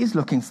 But what he is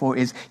looking for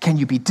is, can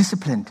you be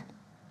disciplined?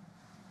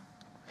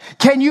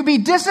 Can you be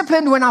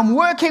disciplined when I'm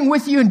working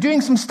with you and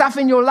doing some stuff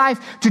in your life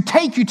to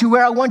take you to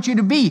where I want you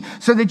to be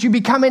so that you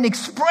become an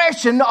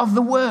expression of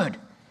the word?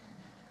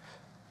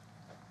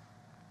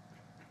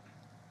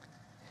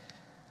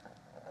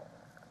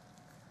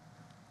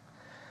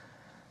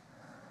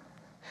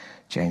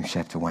 James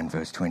chapter 1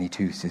 verse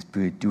 22 says,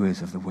 "Be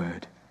doers of the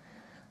word,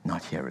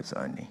 not hearers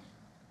only."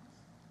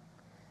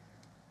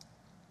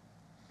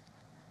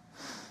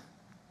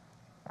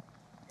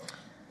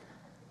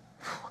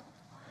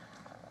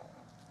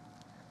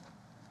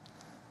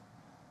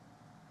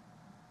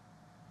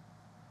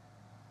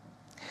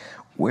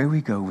 Where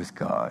we go with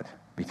God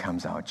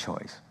becomes our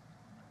choice.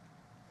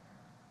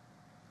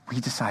 We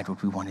decide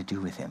what we want to do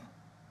with him.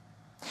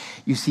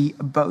 You see,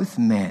 both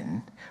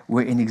men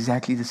were in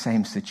exactly the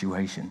same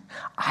situation.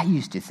 I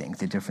used to think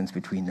the difference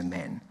between the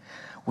men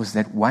was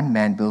that one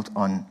man built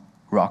on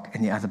rock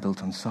and the other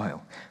built on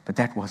soil. But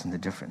that wasn't the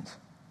difference.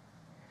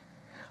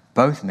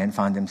 Both men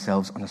found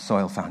themselves on a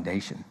soil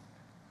foundation.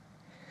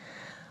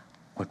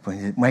 What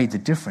made the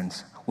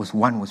difference was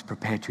one was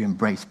prepared to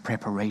embrace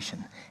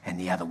preparation and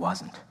the other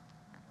wasn't.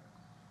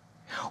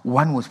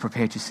 One was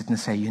prepared to sit and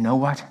say, you know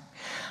what?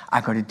 I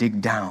got to dig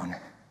down.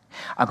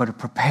 I got to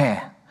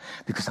prepare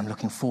because I'm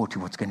looking forward to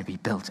what's going to be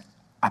built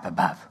up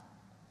above.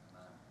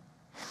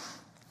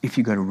 If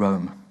you go to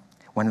Rome,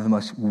 one of the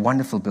most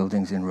wonderful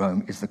buildings in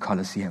Rome is the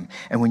Colosseum.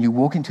 And when you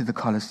walk into the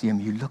Colosseum,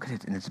 you look at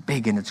it, and it's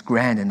big, and it's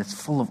grand, and it's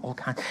full of all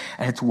kinds,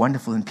 and it's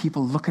wonderful. And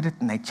people look at it,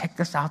 and they check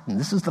this out, and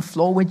this is the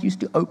floor where it used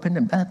to open,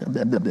 and blah, blah,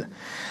 blah, blah, blah.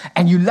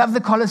 And you love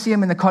the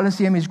Colosseum, and the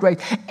Colosseum is great.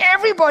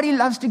 Everybody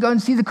loves to go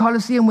and see the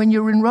Colosseum when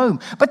you're in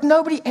Rome. But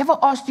nobody ever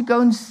asked to go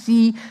and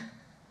see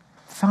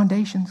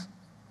foundations.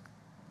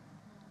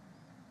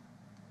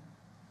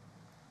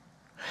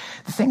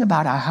 The thing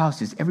about our house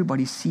is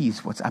everybody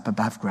sees what's up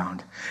above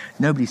ground.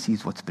 Nobody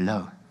sees what's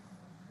below.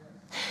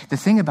 The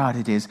thing about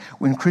it is,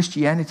 when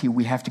Christianity,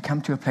 we have to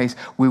come to a place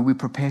where we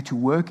prepare to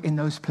work in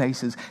those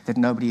places that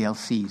nobody else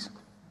sees.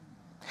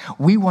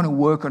 We want to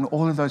work on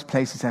all of those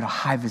places that are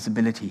high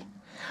visibility.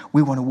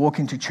 We want to walk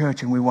into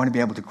church and we want to be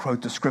able to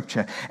quote the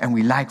scripture, and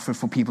we like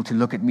for people to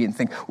look at me and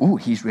think, oh,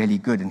 he's really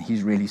good and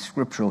he's really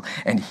scriptural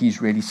and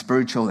he's really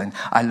spiritual and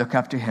I look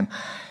up to him.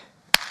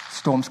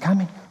 Storm's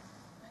coming.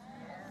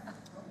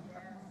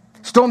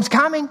 Storm's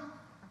coming.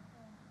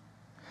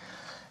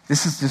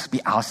 This is just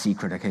be our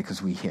secret, okay,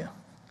 because we're here.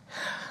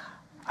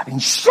 I've been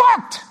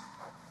shocked.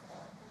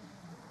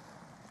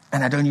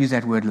 And I don't use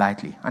that word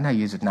lightly. I know I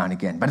use it now and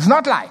again, but it's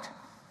not light.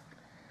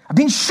 I've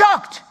been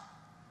shocked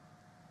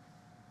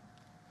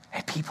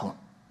at people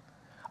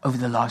over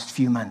the last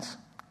few months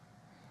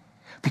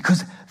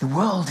because the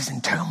world is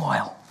in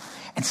turmoil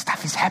and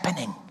stuff is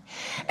happening.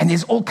 And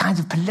there's all kinds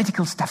of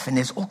political stuff, and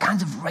there's all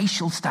kinds of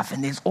racial stuff,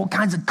 and there's all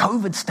kinds of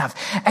COVID stuff,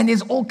 and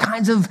there's all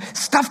kinds of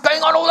stuff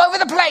going on all over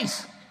the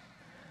place.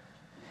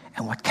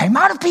 And what came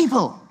out of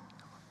people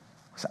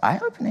was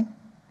eye-opening.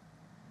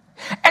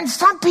 And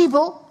some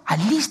people I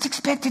least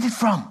expected it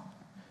from.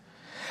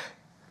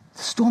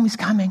 The storm is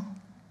coming.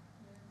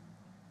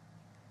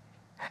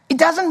 It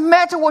doesn't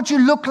matter what you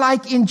look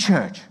like in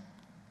church.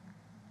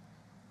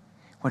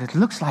 What it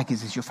looks like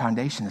is your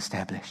foundation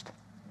established.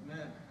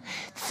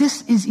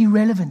 This is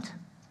irrelevant.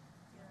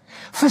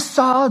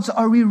 Facades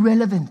are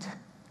irrelevant.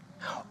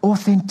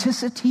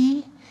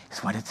 Authenticity is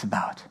what it's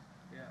about.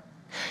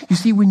 You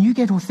see, when you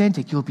get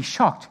authentic, you'll be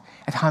shocked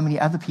at how many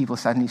other people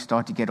suddenly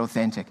start to get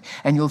authentic.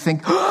 And you'll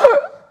think,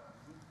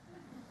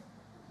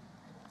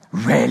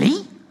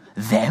 really?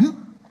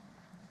 Them?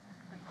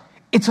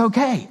 It's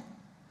okay.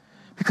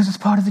 Because it's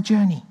part of the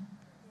journey.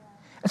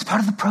 It's part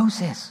of the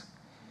process.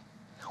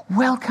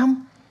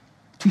 Welcome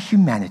to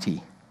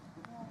humanity.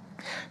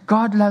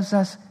 God loves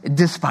us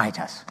despite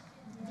us.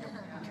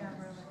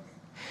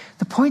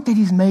 The point that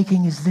he's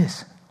making is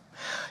this.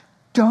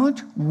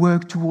 Don't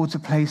work towards a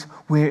place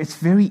where it's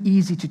very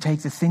easy to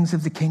take the things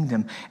of the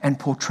kingdom and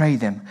portray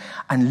them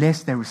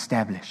unless they're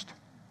established.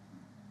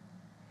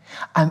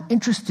 I'm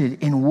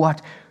interested in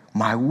what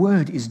my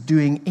word is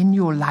doing in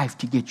your life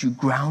to get you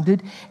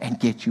grounded and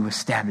get you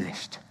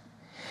established.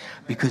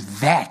 Because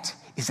that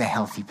is a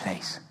healthy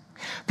place.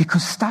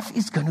 Because stuff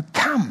is going to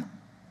come.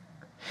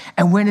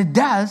 And when it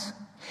does,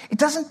 it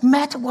doesn't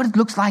matter what it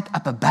looks like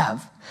up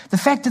above. The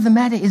fact of the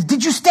matter is,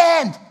 did you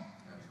stand?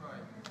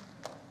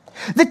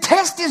 The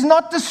test is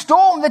not the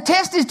storm. The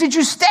test is, did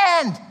you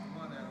stand?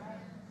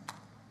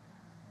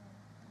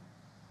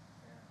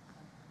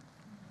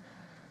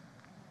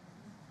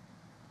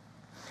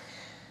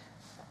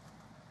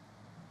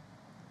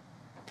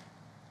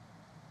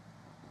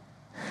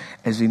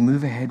 as we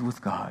move ahead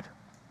with God.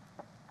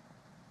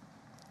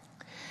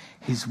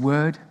 His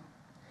word,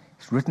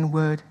 His written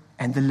word,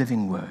 and the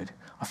living word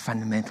are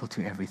fundamental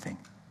to everything.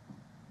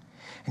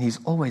 And He's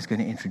always going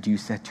to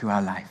introduce that to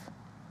our life.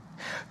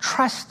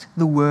 Trust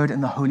the word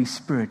and the Holy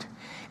Spirit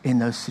in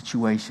those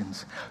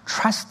situations.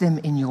 Trust them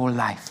in your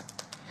life.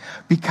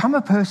 Become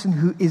a person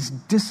who is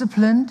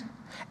disciplined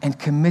and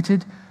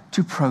committed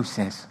to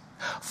process.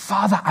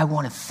 Father, I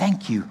want to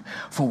thank you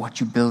for what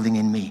you're building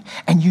in me.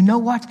 And you know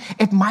what?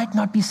 It might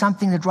not be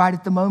something that right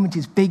at the moment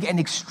is big and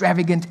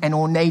extravagant and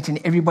ornate and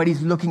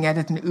everybody's looking at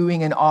it and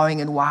oohing and ahhing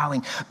and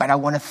wowing. But I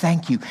want to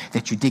thank you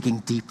that you're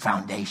digging deep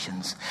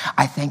foundations.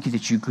 I thank you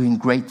that you're doing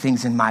great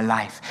things in my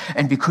life.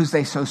 And because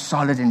they're so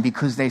solid and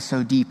because they're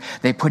so deep,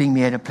 they're putting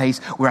me at a place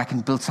where I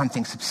can build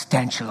something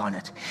substantial on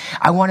it.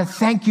 I want to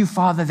thank you,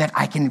 Father, that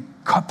I can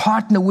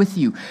partner with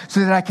you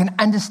so that I can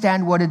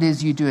understand what it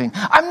is you're doing.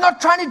 I'm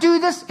not trying to do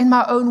this in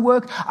my own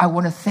work. I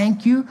want to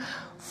thank you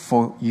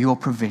for your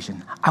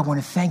provision. I want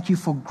to thank you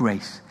for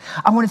grace.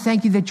 I want to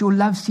thank you that your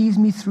love sees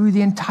me through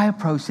the entire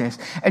process.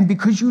 And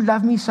because you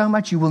love me so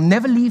much, you will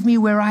never leave me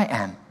where I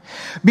am.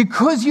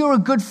 Because you're a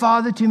good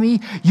father to me,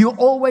 you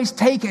always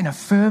take and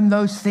affirm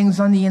those things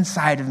on the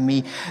inside of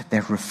me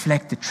that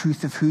reflect the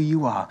truth of who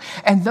you are.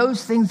 And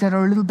those things that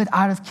are a little bit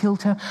out of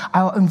kilter,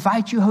 I'll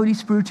invite you, Holy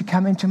Spirit, to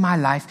come into my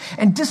life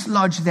and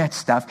dislodge that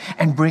stuff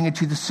and bring it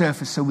to the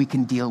surface so we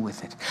can deal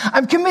with it.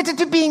 I'm committed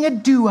to being a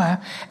doer,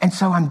 and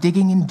so I'm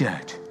digging in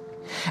dirt.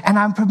 And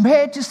I'm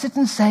prepared to sit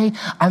and say,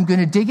 I'm going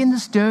to dig in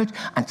this dirt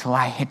until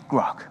I hit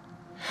rock.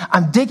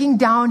 I'm digging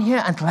down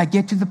here until I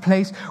get to the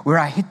place where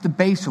I hit the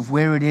base of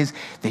where it is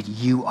that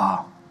you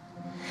are.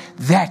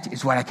 That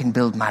is what I can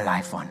build my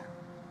life on.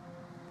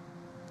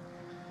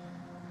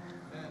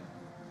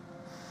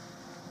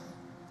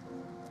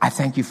 I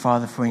thank you,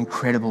 Father, for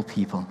incredible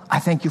people. I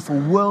thank you for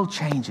world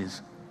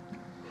changers.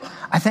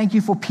 I thank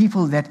you for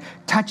people that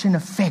touch and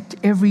affect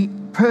every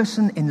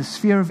person in the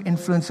sphere of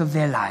influence of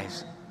their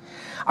lives.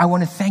 I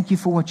want to thank you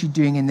for what you're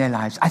doing in their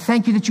lives. I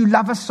thank you that you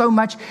love us so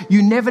much.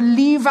 You never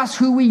leave us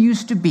who we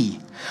used to be,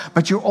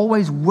 but you're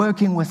always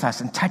working with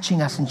us and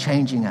touching us and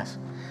changing us.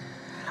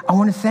 I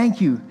want to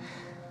thank you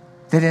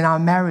that in our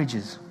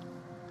marriages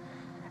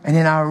and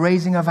in our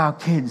raising of our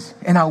kids,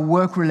 in our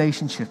work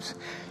relationships,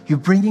 you're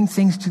bringing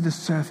things to the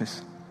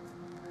surface.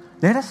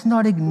 Let us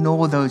not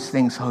ignore those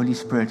things, Holy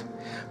Spirit,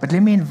 but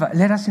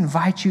let us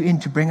invite you in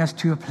to bring us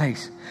to a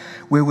place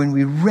where when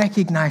we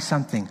recognize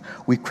something,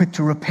 we're quick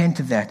to repent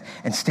of that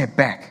and step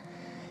back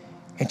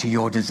into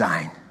your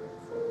design.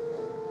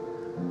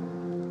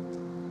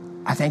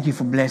 I thank you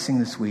for blessing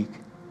this week.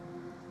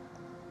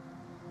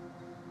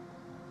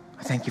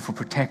 I thank you for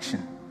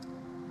protection.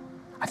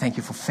 I thank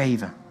you for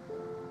favor.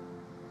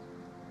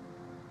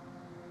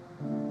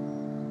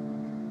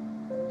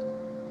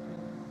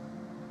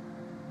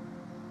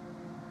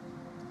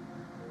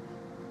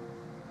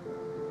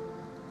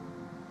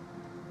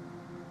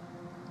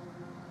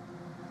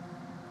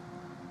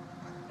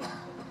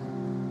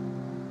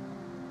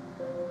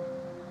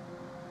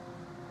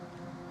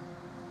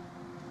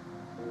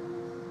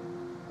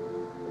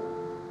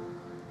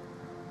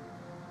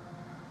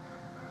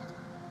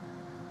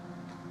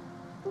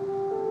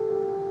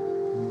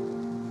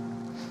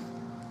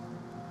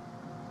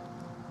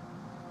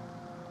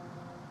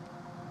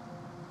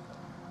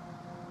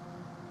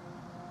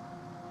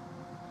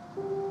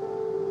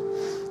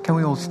 Can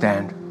we all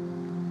stand?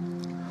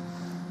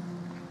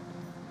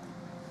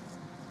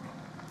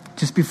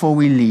 Just before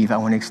we leave, I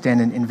want to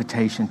extend an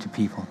invitation to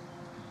people.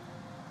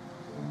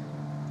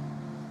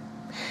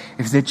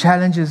 If there are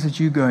challenges that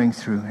you're going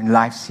through and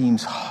life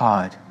seems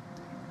hard,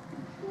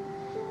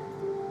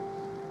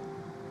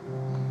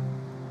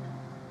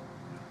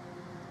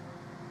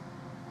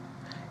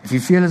 if you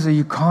feel as though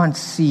you can't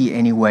see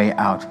any way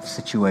out of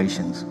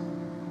situations,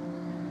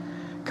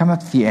 come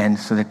up to the end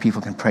so that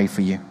people can pray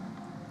for you.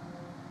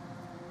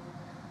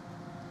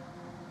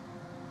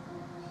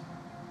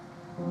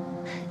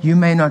 You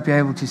may not be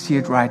able to see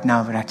it right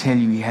now, but I tell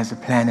you, He has a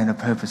plan and a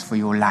purpose for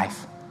your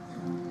life.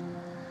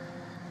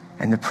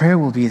 And the prayer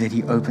will be that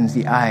He opens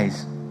the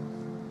eyes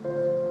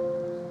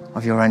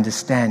of your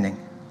understanding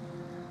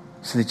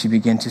so that you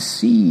begin to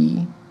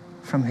see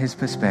from His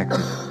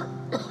perspective.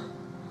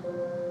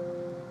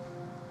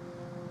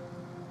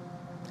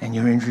 And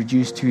you're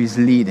introduced to His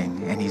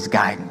leading and His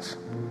guidance.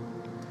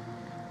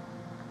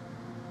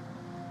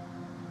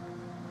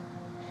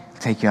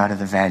 Take you out of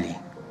the valley.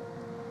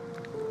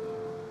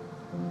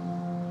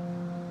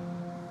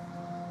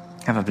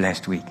 Have a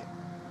blessed week.